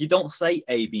 if you don't say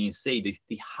A, B, and C,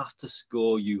 they have to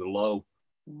score you low.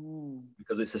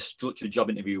 Because it's a structured job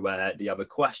interview where they have a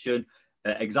question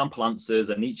example answers,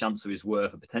 and each answer is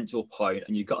worth a potential point,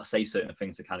 and you've got to say certain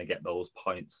things to kind of get those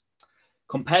points.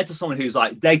 Compared to someone who's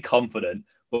like dead confident,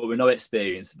 but with no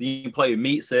experience, the employee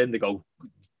meets them, they go,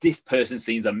 this person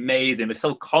seems amazing. They're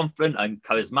so confident and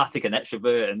charismatic and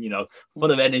extrovert and,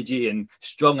 full of energy and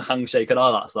strong handshake and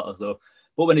all that sort of stuff.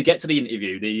 But when they get to the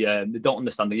interview, they don't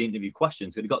understand the interview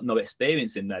questions. They've got no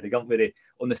experience in there. They don't really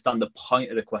understand the point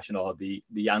of the question or the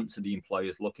answer the employer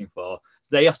is looking for. So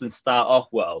they often start off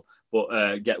well,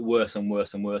 but get worse and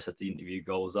worse and worse as the interview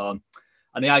goes on.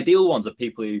 And the ideal ones are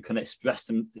people who can express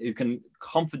them, who can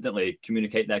confidently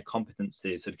communicate their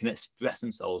competencies, so they can express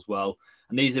themselves well.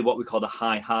 And these are what we call the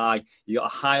high. You got a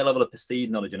high level of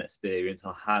perceived knowledge and experience,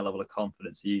 and a high level of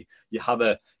confidence. You have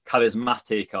a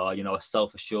charismatic or a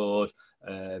self-assured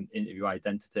interview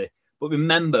identity. But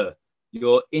remember,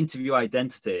 your interview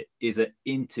identity is an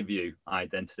interview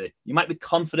identity. You might be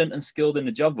confident and skilled in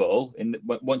the job role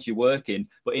once you're working,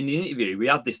 but in the interview, we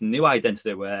have this new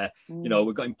identity where,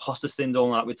 we've got imposter syndrome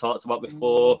like we talked about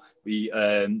before. We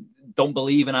don't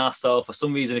believe in ourselves. For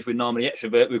some reason, if we're normally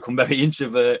extrovert, we become very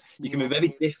introvert. You can be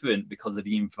very different because of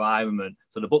the environment.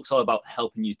 So the book's all about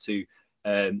helping you to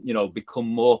become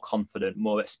more confident,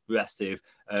 more expressive,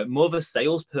 more of a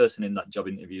salesperson in that job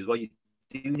interview as well. You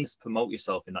do need to promote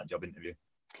yourself in that job interview.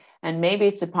 And maybe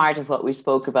it's a part of what we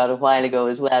spoke about a while ago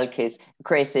as well,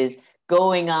 Chris, is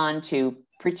going on to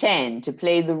pretend to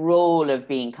play the role of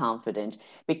being confident,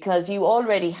 because you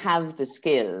already have the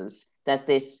skills that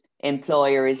this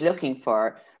employer is looking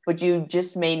for, but you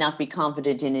just may not be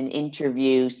confident in an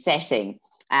interview setting.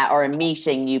 Or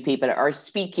meeting new people or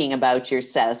speaking about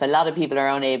yourself. A lot of people are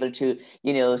unable to,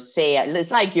 say, it's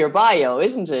like your bio,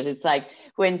 isn't it? It's like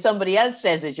when somebody else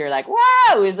says it, you're like,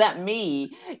 wow, is that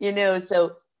me?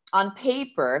 So on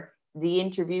paper, the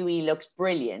interviewee looks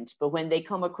brilliant, but when they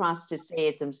come across to say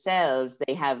it themselves,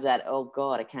 they have that, oh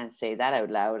God, I can't say that out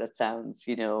loud. It sounds,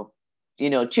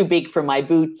 too big for my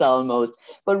boots almost.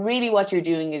 But really what you're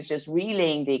doing is just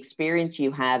relaying the experience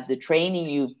you have, the training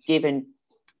you've been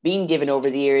given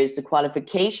over the years, the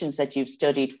qualifications that you've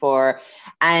studied for,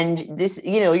 and this,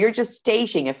 you're just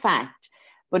stating a fact,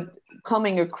 but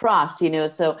coming across,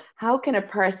 so how can a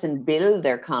person build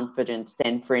their confidence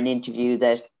then for an interview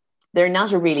that they're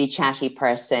not a really chatty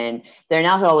person, they're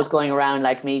not always going around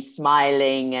like me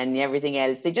smiling and everything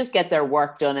else, they just get their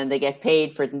work done and they get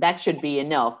paid for it, and that should be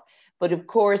enough. But of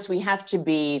course, we have to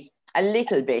be a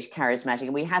little bit charismatic,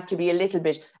 and we have to be a little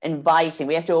bit inviting.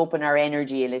 We have to open our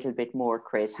energy a little bit more,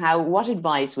 Chris. What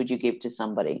advice would you give to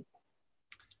somebody?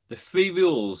 The 3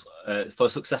 rules for a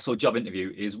successful job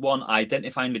interview is 1,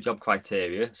 identifying the job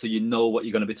criteria. So you know what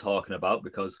you're going to be talking about,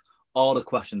 because all the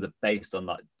questions are based on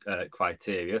that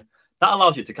criteria. That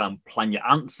allows you to kind of plan your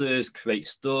answers, create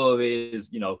stories,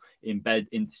 embed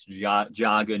into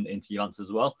jargon into your answers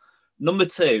as well. Number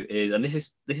 2 is, and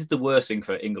this is the worst thing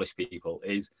for English people,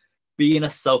 is being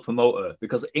a self-promoter,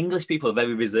 because English people are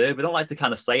very reserved. We don't like to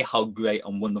kind of say how great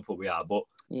and wonderful we are, but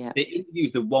the interview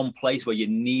is the one place where you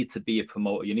need to be a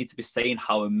promoter. You need to be saying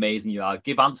how amazing you are.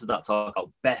 Give answers that talk about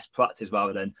best practice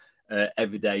rather than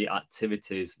everyday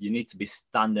activities. You need to be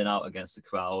standing out against the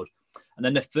crowd. And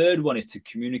then the 3rd one is to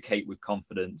communicate with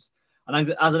confidence.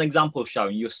 And as an example,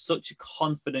 Sharon, you're such a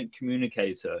confident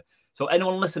communicator. So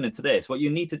anyone listening to this, what you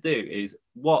need to do is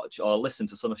watch or listen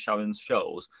to some of Sharon's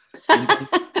shows,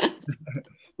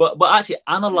 but actually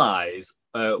analyze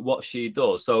what she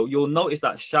does. So you'll notice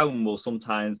that Sharon will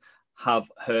sometimes have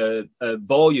her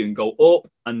volume go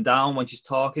up and down when she's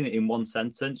talking in one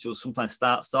sentence. She'll sometimes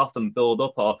start soft and build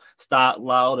up, or start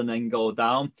loud and then go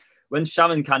down. When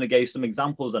Sharon kind of gave some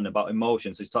examples then about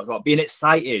emotions, so she talked about being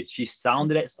excited, she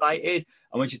sounded excited.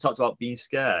 And when she talked about being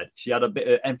scared, she had a bit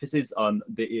of emphasis on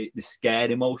the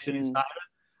scared emotion inside her.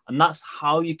 And that's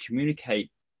how you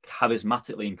communicate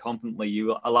charismatically and confidently.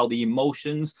 You allow the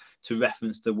emotions to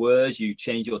reference the words. You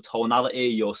change your tonality,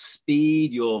 your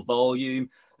speed, your volume.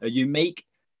 You make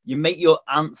your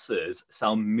answers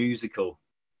sound musical.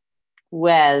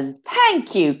 Well,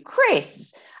 thank you,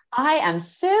 Chris. I am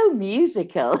so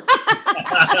musical.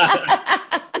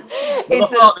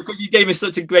 Because you gave me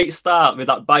such a great start with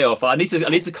that bio. I need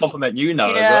to compliment you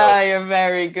now. Yeah, as well. You're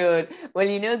very good. Well,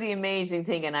 the amazing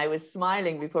thing, and I was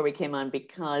smiling before we came on,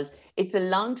 because it's a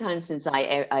long time since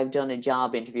I've done a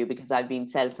job interview, because I've been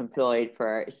self-employed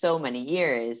for so many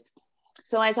years.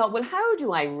 So I thought, well, how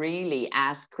do I really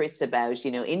ask Chris about,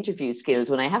 interview skills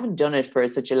when I haven't done it for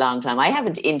such a long time? I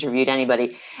haven't interviewed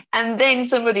anybody. And then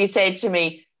somebody said to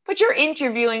me, but you're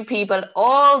interviewing people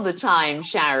all the time,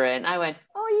 Sharon. I went,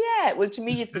 oh yeah, well, to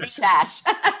me, it's a chat.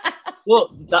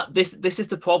 Well, this is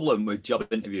the problem with job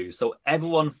interviews. So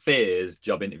everyone fears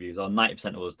job interviews, or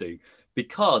 90% of us do,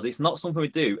 because it's not something we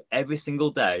do every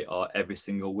single day or every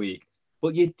single week.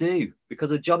 But you do,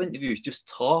 because a job interview is just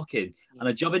talking, and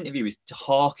a job interview is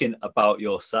talking about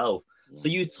yourself. So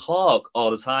you talk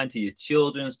all the time to your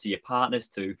children, to your partners,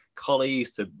 to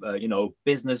colleagues, to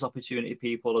business opportunity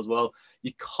people as well.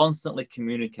 You're constantly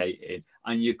communicating,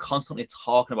 and you're constantly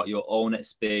talking about your own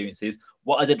experiences.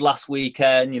 What I did last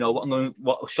weekend,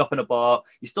 what shopping about.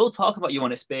 You still talk about your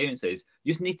own experiences.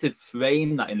 You just need to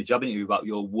frame that in a job interview about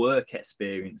your work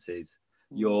experiences,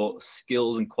 your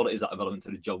skills and qualities that are relevant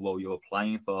to the job role you're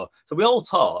applying for. So we all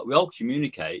talk, we all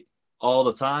communicate all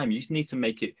the time. You just need to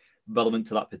make it relevant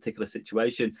to that particular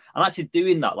situation. And actually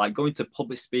doing that, like going to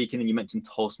public speaking, and you mentioned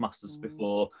Toastmasters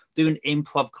before, doing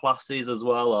improv classes as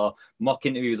well, or mock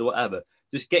interviews or whatever,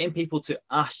 just getting people to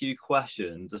ask you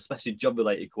questions, especially job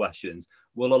related questions,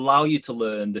 will allow you to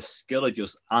learn the skill of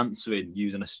just answering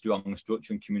using a strong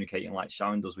structure and communicating like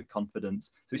Sharon does with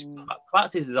confidence. So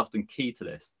practice is often key to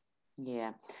this.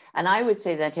 Yeah. And I would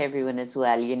say that to everyone as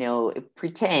well,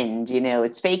 pretend,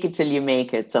 it's fake it till you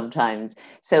make it sometimes.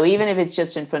 So even if it's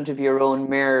just in front of your own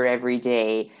mirror every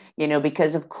day,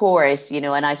 because of course,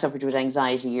 and I suffered with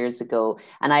anxiety years ago,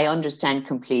 and I understand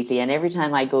completely. And every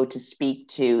time I go to speak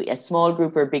to a small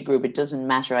group or a big group, it doesn't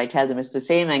matter. I tell them it's the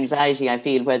same anxiety I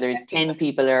feel, whether it's 10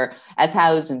 people or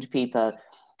 1,000 people.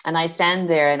 And I stand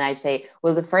there and I say,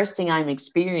 well, the first thing I'm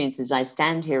experiencing as I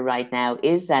stand here right now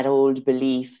is that old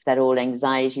belief, that old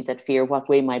anxiety, that fear, what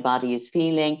way my body is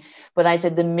feeling. But I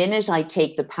said, the minute I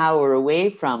take the power away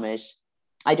from it,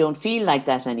 I don't feel like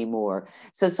that anymore.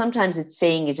 So sometimes it's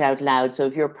saying it out loud. So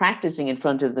if you're practicing in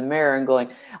front of the mirror and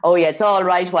going, oh yeah, it's all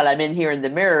right while I'm in here in the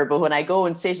mirror, but when I go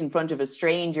and sit in front of a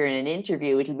stranger in an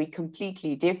interview, it'll be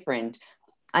completely different.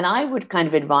 And I would kind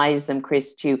of advise them,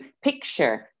 Chris, to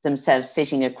picture themselves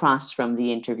sitting across from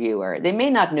the interviewer. They may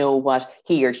not know what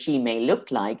he or she may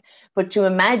look like, but to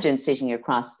imagine sitting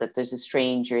across, that there's a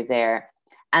stranger there,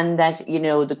 and that,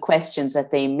 the questions that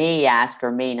they may ask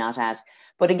or may not ask.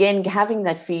 But again, having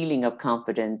that feeling of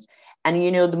confidence. And,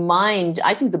 the mind,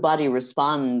 I think the body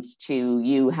responds to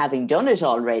you having done it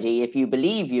already, if you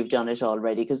believe you've done it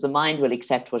already, because the mind will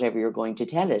accept whatever you're going to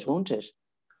tell it, won't it?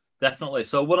 Definitely.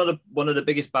 So one of the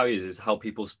biggest barriers is how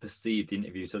people perceive the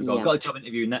interview. So they've got a job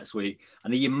interview next week,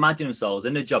 and they imagine themselves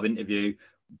in the job interview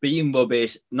being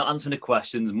rubbish, not answering the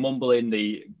questions, mumbling,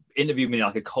 the interview being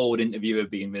like a cold interviewer,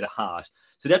 being really harsh.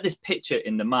 So they have this picture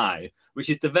in the mind,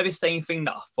 which is the very same thing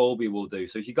that a phobia will do.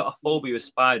 So if you've got a phobia of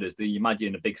spiders, then you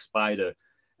imagine a big spider.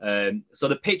 So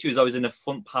the picture is always in the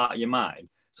front part of your mind.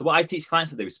 So what I teach clients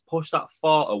to do is push that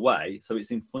far away so it's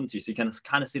in front of you, so you can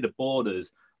kind of see the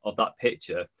borders of that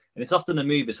picture. And it's often a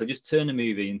movie, so just turn the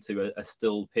movie into a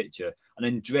still picture and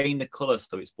then drain the colour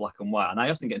so it's black and white. And I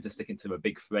often get into sticking to a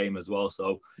big frame as well.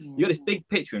 So you got this big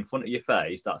picture in front of your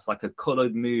face that's like a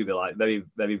coloured movie, like very,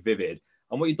 very vivid.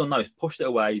 And what you've done now is pushed it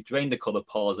away, drained the colour,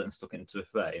 pause it and stuck it into a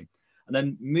frame. And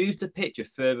then move the picture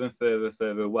further and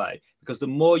further away. Because the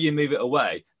more you move it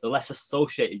away, the less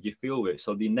associated you feel with it.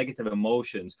 So the negative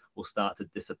emotions will start to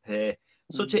disappear.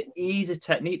 Such an easy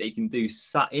technique that you can do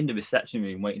sat in the reception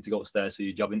room waiting to go upstairs for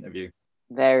your job interview.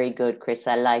 Very good, Chris.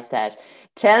 I like that.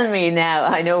 Tell me now,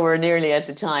 I know we're nearly at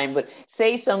the time, but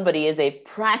say somebody is they've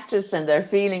practiced and they're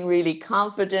feeling really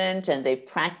confident, and they've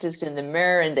practiced in the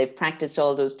mirror and they've practiced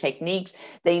all those techniques.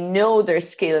 They know their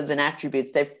skills and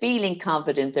attributes. They're feeling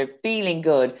confident. They're feeling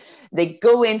good. They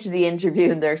go into the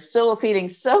interview and they're feeling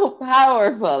so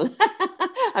powerful.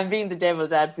 I'm being the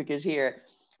devil's advocate here.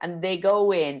 And they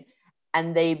go in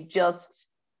and they just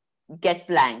get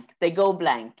blank. They go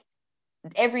blank.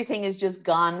 Everything is just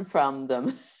gone from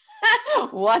them.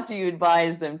 What do you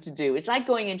advise them to do? It's like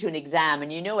going into an exam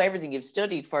and you know everything you've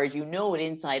studied for it, you know it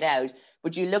inside out,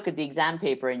 but you look at the exam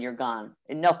paper and you're gone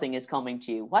and nothing is coming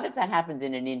to you. What if that happens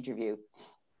in an interview?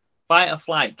 Fight or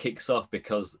flight kicks off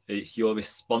because it's your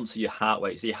response to your heart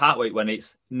rate. So your heart rate when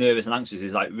it's nervous and anxious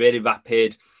is like really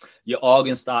rapid. Your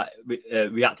organs start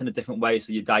reacting a different way.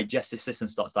 So your digestive system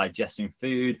starts digesting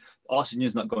food. Oxygen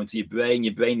is not going to your brain.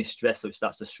 Your brain is stressed, so it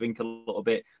starts to shrink a little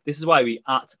bit. This is why we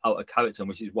act out of character,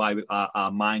 which is why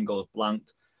our mind goes blank.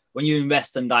 When you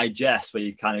rest and digest, where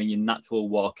you're kind of in your natural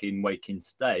walking, waking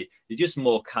state, you're just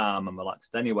more calm and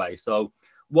relaxed anyway. So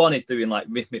one is doing like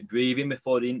rhythmic breathing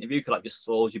before the interview, because like just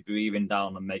slows your breathing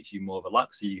down and makes you more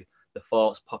relaxed. So the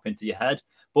thoughts pop into your head.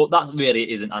 But that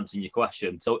really isn't answering your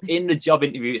question. So in the job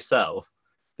interview itself,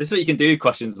 this is what you can do with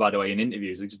questions, by the way, in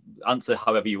interviews. Just answer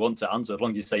however you want to answer. As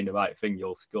long as you're saying the right thing,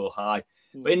 you'll score high.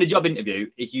 But in the job interview,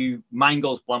 if you mind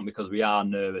goes blank because we are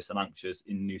nervous and anxious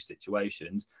in new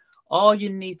situations, all you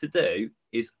need to do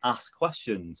is ask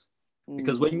questions.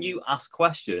 Because when you ask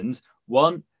questions,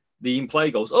 one, the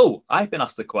employee goes, oh, I've been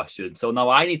asked a question, so now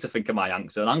I need to think of my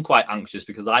answer. And I'm quite anxious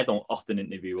because I don't often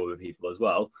interview other people as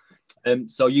well.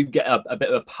 So you get a bit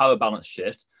of a power balance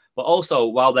shift. But also,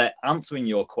 while they're answering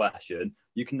your question,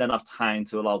 you can then have time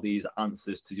to allow these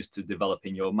answers to develop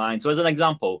in your mind. So as an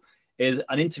example, is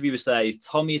an interviewer says,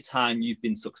 tell me a time you've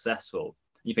been successful.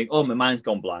 And you think, oh, my mind's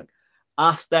gone blank.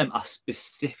 Ask them a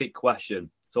specific question.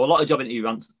 So a lot of job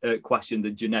interview questions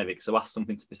are generic, so ask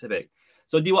something specific.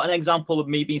 So do you want an example of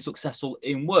me being successful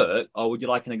in work, or would you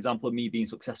like an example of me being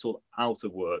successful out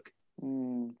of work?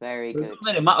 Very good. It doesn't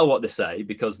really matter what they say,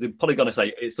 because they're probably going to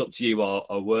say it's up to you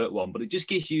or work one, but it just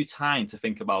gives you time to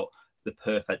think about the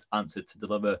perfect answer to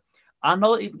deliver. I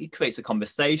know it creates a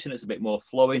conversation, it's a bit more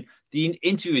flowing. The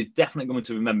interview is definitely going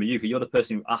to remember you because you're the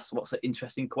person who asks lots of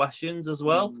interesting questions as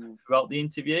well throughout the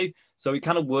interview. So it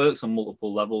kind of works on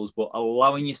multiple levels, but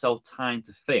allowing yourself time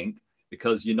to think,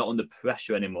 because you're not under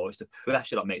pressure anymore. It's the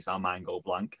pressure that makes our mind go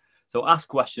blank. So ask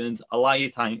questions, allow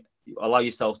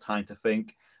yourself time to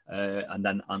think, and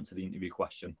then answer the interview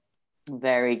question.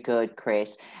 Very good,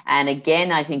 Chris. And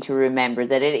again, I think to remember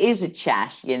that it is a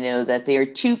chat, that there are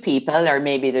two people, or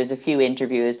maybe there's a few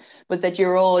interviewers, but that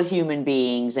you're all human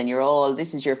beings and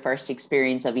this is your first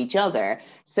experience of each other.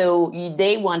 So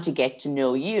they want to get to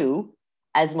know you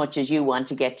as much as you want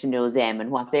to get to know them and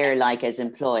what they're like as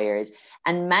employers.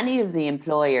 And many of the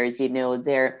employers,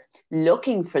 they're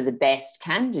looking for the best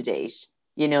candidate.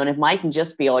 And it mightn't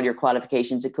just be all your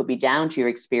qualifications. It could be down to your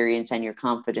experience and your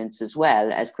confidence as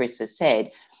well, as Chris has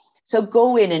said. So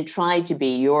go in and try to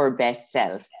be your best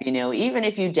self, even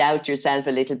if you doubt yourself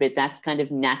a little bit, that's kind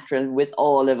of natural with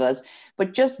all of us,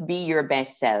 but just be your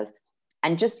best self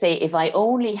and just say, if I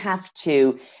only have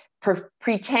to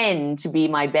pretend to be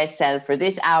my best self for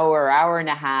this hour and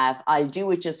a half, I'll do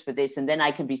it just for this. And then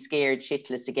I can be scared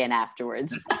shitless again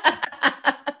afterwards.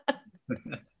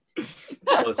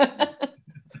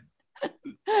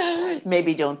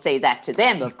 Maybe don't say that to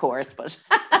them, of course, but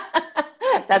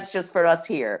that's just for us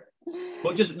here.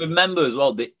 But just remember as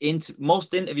well,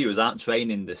 most interviewers aren't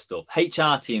training this stuff.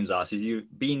 HR teams are. So you're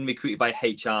being recruited by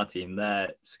HR team, they're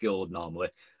skilled normally.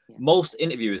 Yeah. Most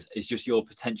interviewers is just your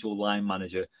potential line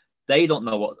manager. They don't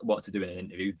know what to do in an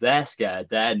interview. They're scared,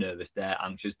 they're nervous, they're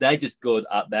anxious. They're just good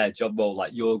at their job role,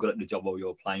 like you're good at the job role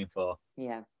you're applying for.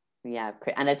 Yeah. Yeah.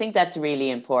 And I think that's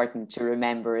really important to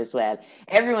remember as well.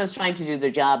 Everyone's trying to do their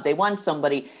job. They want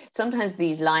somebody. Sometimes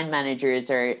these line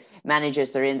managers or managers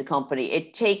that are in the company,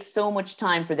 it takes so much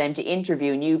time for them to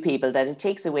interview new people that it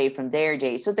takes away from their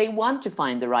day. So they want to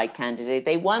find the right candidate.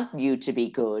 They want you to be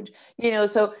good,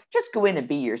 so just go in and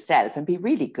be yourself and be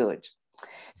really good.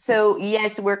 So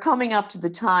yes, we're coming up to the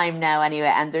time now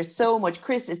anyway, and there's so much.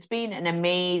 Chris, it's been an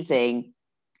amazing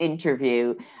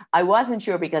interview. I wasn't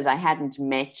sure because I hadn't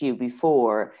met you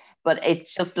before, but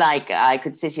it's just like I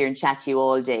could sit here and chat to you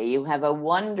all day. You have a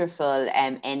wonderful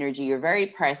energy. You're very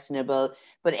personable,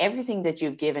 but everything that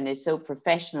you've given is so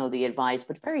professional, the advice,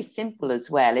 but very simple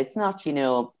as well. It's not,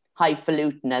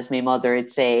 highfalutin, as my mother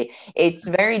would say. It's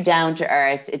very down to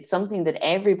earth. It's something that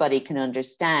everybody can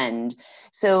understand.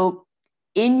 So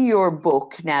in your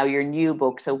book now, your new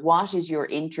book, so what is your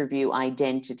interview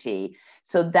identity?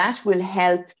 So that will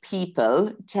help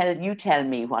people. Tell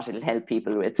me what it'll help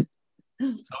people with.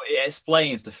 So it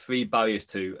explains the 3 barriers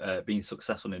to being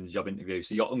successful in a job interview.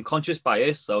 So your unconscious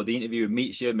bias, so the interviewer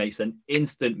meets you, makes an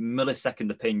instant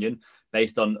millisecond opinion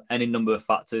based on any number of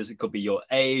factors. It could be your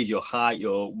age, your height,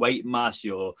 your weight mass,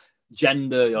 your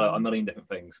gender, a million different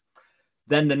things.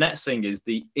 Then the next thing is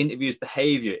the interviewer's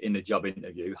behavior in a job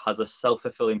interview has a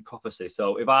self-fulfilling prophecy.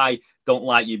 So if I don't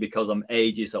like you because I'm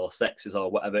ageist or sexist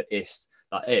or whatever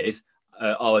that is,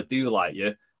 or I do like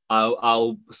you,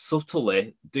 I'll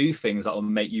subtly do things that will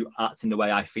make you act in the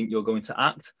way I think you're going to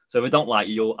act. So if I don't like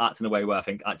you, you'll act in a way where I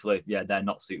think, actually, yeah, they're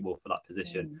not suitable for that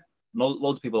position.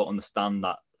 Loads of people don't understand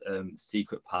that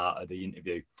secret part of the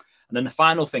interview. And then the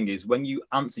final thing is when you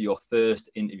answer your first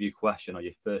interview question or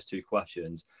your first 2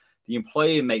 questions, the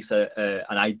employer makes an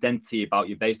identity about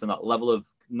you based on that level of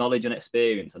knowledge and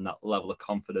experience and that level of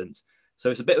confidence. So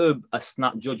it's a bit of a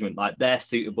snap judgment, like they're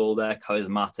suitable, they're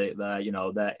charismatic,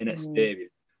 they're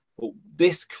inexperienced. But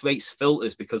this creates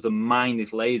filters because the mind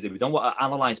is lazy. We don't want to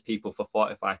analyze people for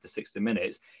 45 to 60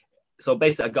 minutes. So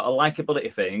basically, I've got a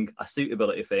likability thing, a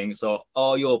suitability thing. So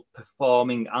all your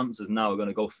performing answers now are going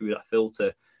to go through that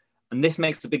filter. And this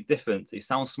makes a big difference. It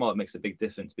sounds small, it makes a big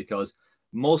difference because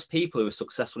most people who are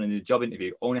successful in a job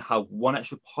interview only have 1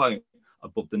 extra point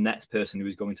above the next person who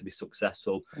is going to be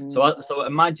successful. So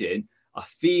imagine a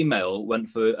female went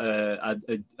for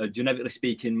a genetically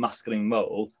speaking masculine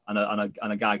role and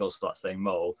a guy goes for that same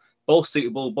role. Both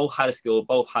suitable, both highly skilled,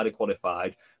 both highly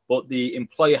qualified, but the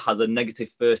employer has a negative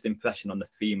first impression on the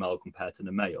female compared to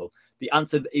the male, the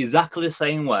answer exactly the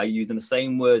same way, using the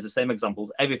same words, the same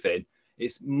examples, everything,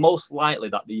 it's most likely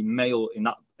that the male in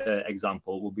that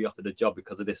example will be offered a job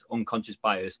because of this unconscious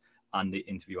bias and the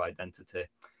interview identity.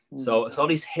 So it's all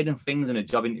these hidden things in a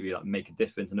job interview that make a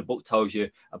difference. And the book tells you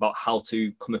about how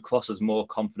to come across as more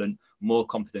confident,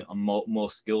 and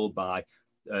more skilled by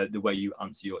the way you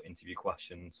answer your interview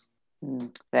questions.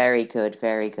 Very good,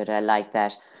 very good. I like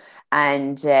that.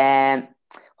 And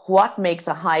what makes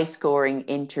a high-scoring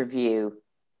interview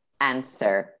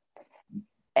answer?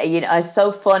 It's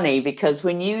so funny because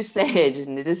when you said,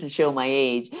 and it doesn't show my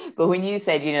age, but when you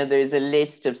said, there's a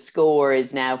list of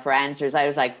scores now for answers, I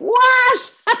was like,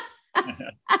 what?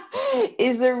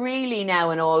 Is there really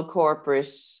now in all corporate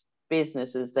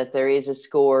businesses that there is a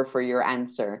score for your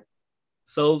answer?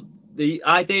 So the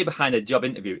idea behind a job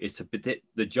interview is to predict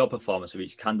the job performance of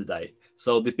each candidate.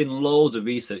 So there've been loads of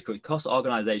research. It costs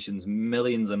organizations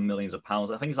millions and millions of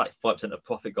pounds. I think it's like 5% of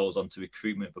profit goes on to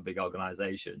recruitment for big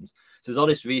organizations. So there's all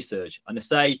this research, and they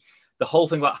say the whole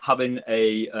thing about having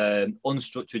a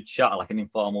unstructured chat, like an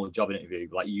informal job interview,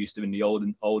 like you used to in the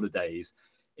older days,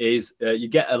 is you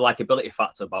get a likability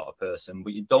factor about a person,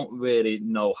 but you don't really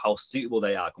know how suitable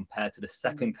they are compared to the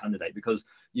second candidate, because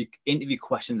your interview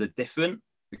questions are different,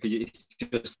 because it's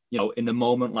just, in the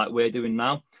moment like we're doing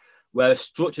now. Where a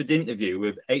structured interview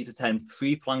with 8 to 10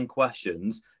 pre-planned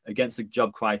questions against the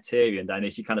job criteria, and then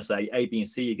if you kind of say A, B, and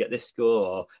C, you get this score,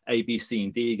 or A, B, C,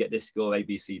 and D, you get this score, A,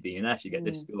 B, C, D, and F, you get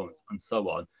this score, and so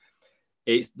on.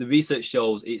 The research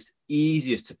shows it's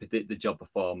easiest to predict the job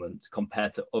performance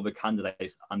compared to other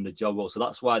candidates and the job role. So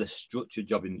that's why the structured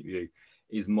job interview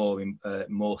is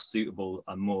more suitable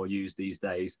and more used these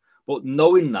days. But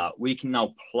knowing that, we can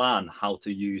now plan how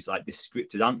to use like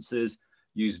descriptive answers,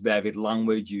 use varied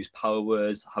language, use power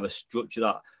words, have a structure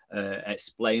that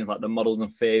explains like the models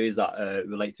and theories that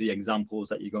relate to the examples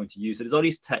that you're going to use. So there's all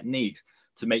these techniques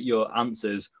to make your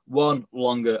answers, 1,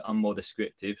 longer and more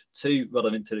descriptive, 2,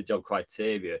 relevant to the job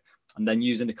criteria, and then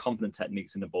using the confident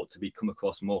techniques in the book to come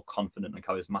across more confident and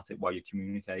charismatic while you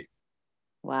communicate.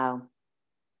 Wow.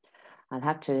 I'll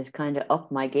have to kind of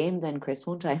up my game then, Chris,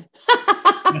 won't I?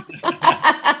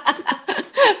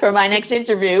 For my next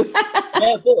interview.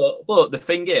 Yeah, but the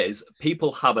thing is,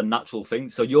 people have a natural thing.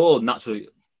 So you're naturally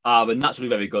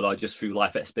very good, or just through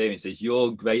life experiences.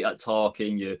 You're great at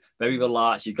talking. You're very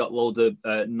relaxed. You've got loads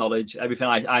of knowledge. Everything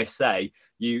I say,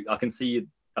 I can see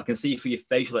through your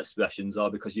facial expressions,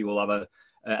 or because you will have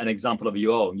an example of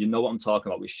your own. You know what I'm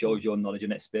talking about, which shows your knowledge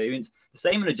and experience. The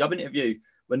same in a job interview.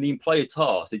 When the employer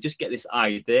talks, they just get this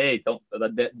idea,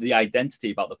 the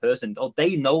identity about the person. Oh,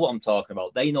 they know what I'm talking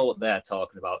about. They know what they're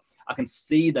talking about. I can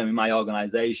see them in my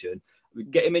organization. We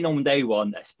get them in on day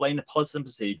one, explain the policies and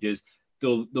procedures.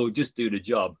 They'll just do the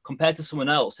job, compared to someone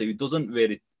else who doesn't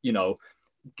really,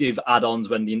 give add-ons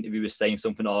when the interviewer is saying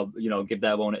something, or, give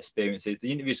their own experiences.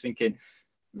 The interviewer's thinking,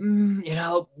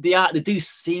 they do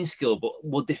seem skilled, but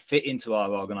would they fit into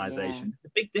our organization? Yeah.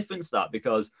 A big difference that,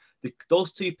 because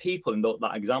those two people in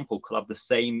that example could have the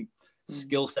same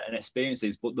skill set and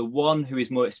experiences, but the one who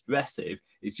is more expressive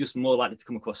is just more likely to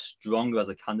come across stronger as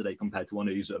a candidate compared to one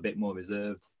who's a bit more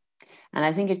reserved. And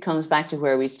I think it comes back to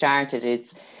where we started.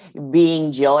 It's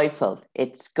being joyful.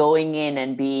 It's going in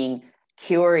and being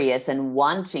curious and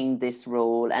wanting this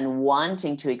role and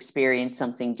wanting to experience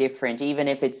something different, even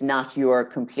if it's not your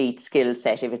complete skill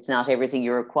set, if it's not everything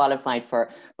you're qualified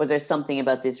for, but there's something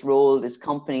about this role, this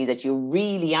company that you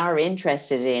really are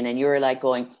interested in, and you're like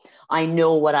going, I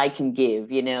know what I can give,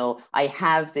 I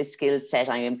have this skill set.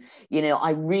 I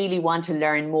really want to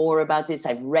learn more about this.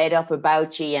 I've read up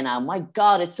about you, and oh my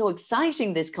God, it's so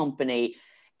exciting, this company.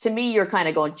 To me, you're kind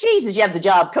of going, Jesus, you have the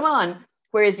job, come on.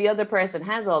 Whereas the other person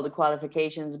has all the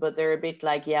qualifications, but they're a bit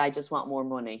like, yeah, I just want more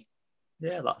money.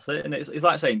 Yeah, that's it. And it's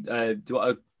like saying, do you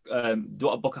want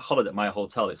to book a holiday at my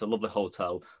hotel? It's a lovely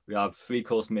hotel. We have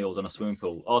 3-course meals and a swimming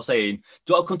pool. Or saying, do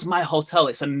you want to come to my hotel?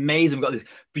 It's amazing. We've got this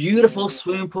beautiful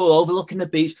swimming pool overlooking the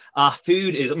beach. Our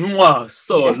food is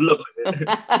so lovely.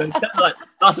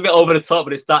 That's a bit over the top,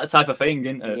 but it's that type of thing,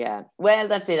 isn't it? Yeah. Well,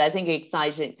 that's it. I think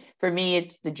exciting. For me,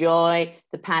 it's the joy,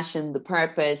 the passion, the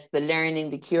purpose, the learning,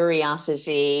 the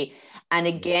curiosity. And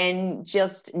again,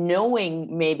 just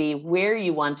knowing maybe where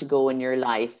you want to go in your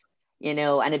life.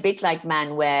 And a bit like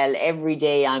Manuel, every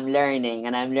day I'm learning,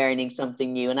 and I'm learning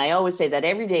something new. And I always say that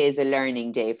every day is a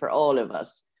learning day for all of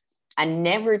us, and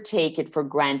never take it for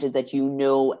granted that you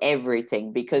know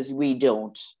everything, because we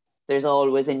don't. There's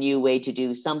always a new way to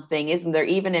do something, isn't there?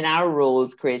 Even in our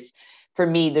roles, Chris, for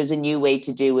me, there's a new way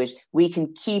to do it. We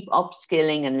can keep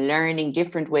upskilling and learning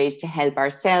different ways to help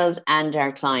ourselves and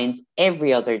our clients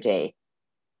every other day.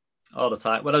 All the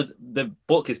time. Well, the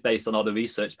book is based on all the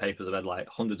research papers. I've read like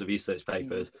hundreds of research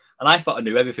papers, and I thought I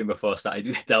knew everything before I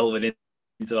started delving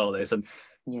into all this. And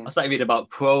I started reading about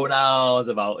pronouns,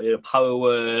 about power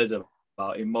words,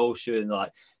 about emotion,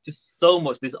 like just so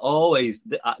much. There's always,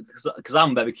 because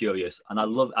I'm very curious, and I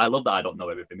love that I don't know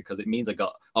everything, because it means I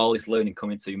got all this learning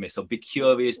coming to me. So be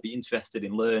curious, be interested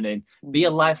in learning, be a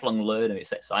lifelong learner.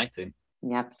 It's exciting.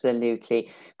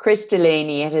 Absolutely. Chris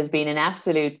Delaney, it has been an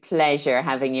absolute pleasure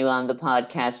having you on the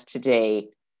podcast today.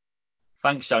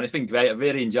 Thanks, Sharon. It's been great. I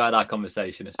really enjoyed our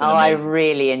conversation. It's been amazing. I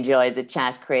really enjoyed the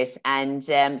chat, Chris. And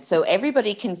so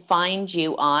everybody can find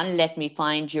you on, let me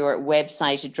find your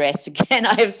website address again.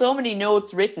 I have so many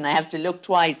notes written, I have to look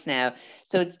twice now.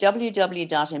 So it's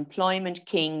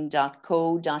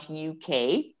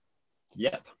www.employmentking.co.uk.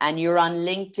 Yep. And you're on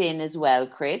LinkedIn as well,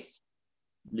 Chris.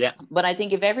 Yeah. But I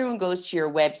think if everyone goes to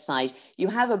your website, you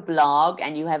have a blog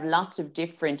and you have lots of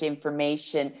different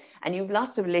information and you have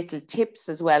lots of little tips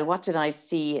as well. What did I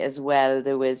see as well?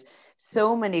 There was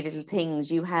so many little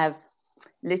things. You have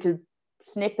little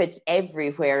snippets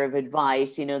everywhere of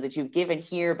advice, that you've given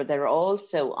here, but they're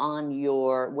also on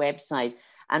your website.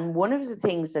 And one of the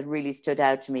things that really stood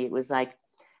out to me, it was like,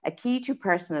 a key to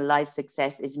personal life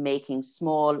success is making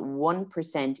small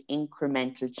 1%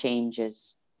 incremental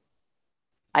changes.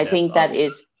 I think that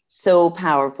is so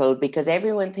powerful, because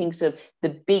everyone thinks of the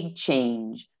big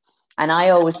change. And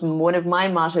one of my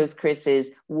mottos, Chris,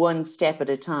 is one step at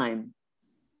a time.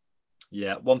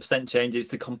 Yeah, 1% change. It's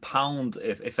the compound.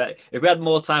 If we had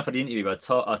more time for the interview,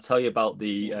 I'll tell you about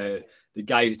the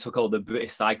guy who took over the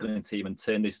British cycling team and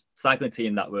turned this cycling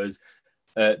team that was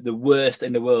the worst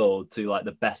in the world to like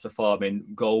the best performing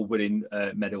goal-winning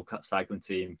medal cycling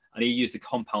team, and he used the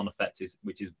compound effect,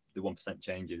 which is the 1%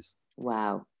 changes.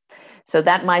 Wow. So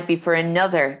that might be for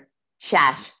another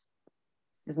chat.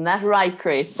 Isn't that right,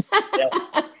 Chris? Yeah.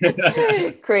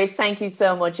 Chris, thank you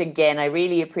so much again. I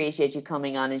really appreciate you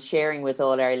coming on and sharing with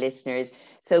all our listeners.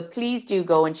 So please do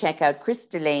go and check out Chris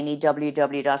Delaney,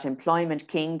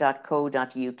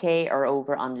 www.employmentking.co.uk, or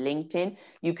over on LinkedIn.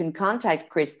 You can contact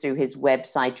Chris through his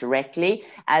website directly.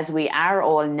 As we are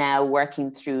all now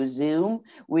working through Zoom,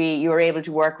 you're able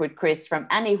to work with Chris from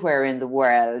anywhere in the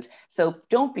world. So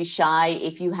don't be shy.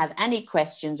 If you have any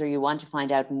questions or you want to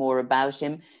find out more about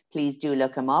him, please do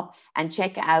look him up and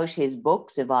check out his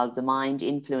books, Evolve the Mind,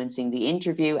 Influencing the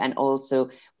Interview, and also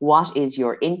What is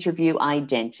Your Interview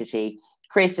Identity?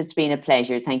 Chris, it's been a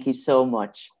pleasure. Thank you so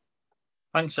much.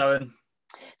 Thanks, Sharon.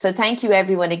 So thank you,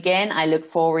 everyone, again. I look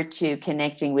forward to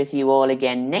connecting with you all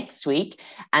again next week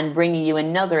and bringing you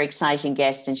another exciting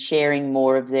guest and sharing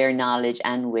more of their knowledge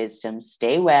and wisdom.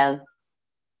 Stay well.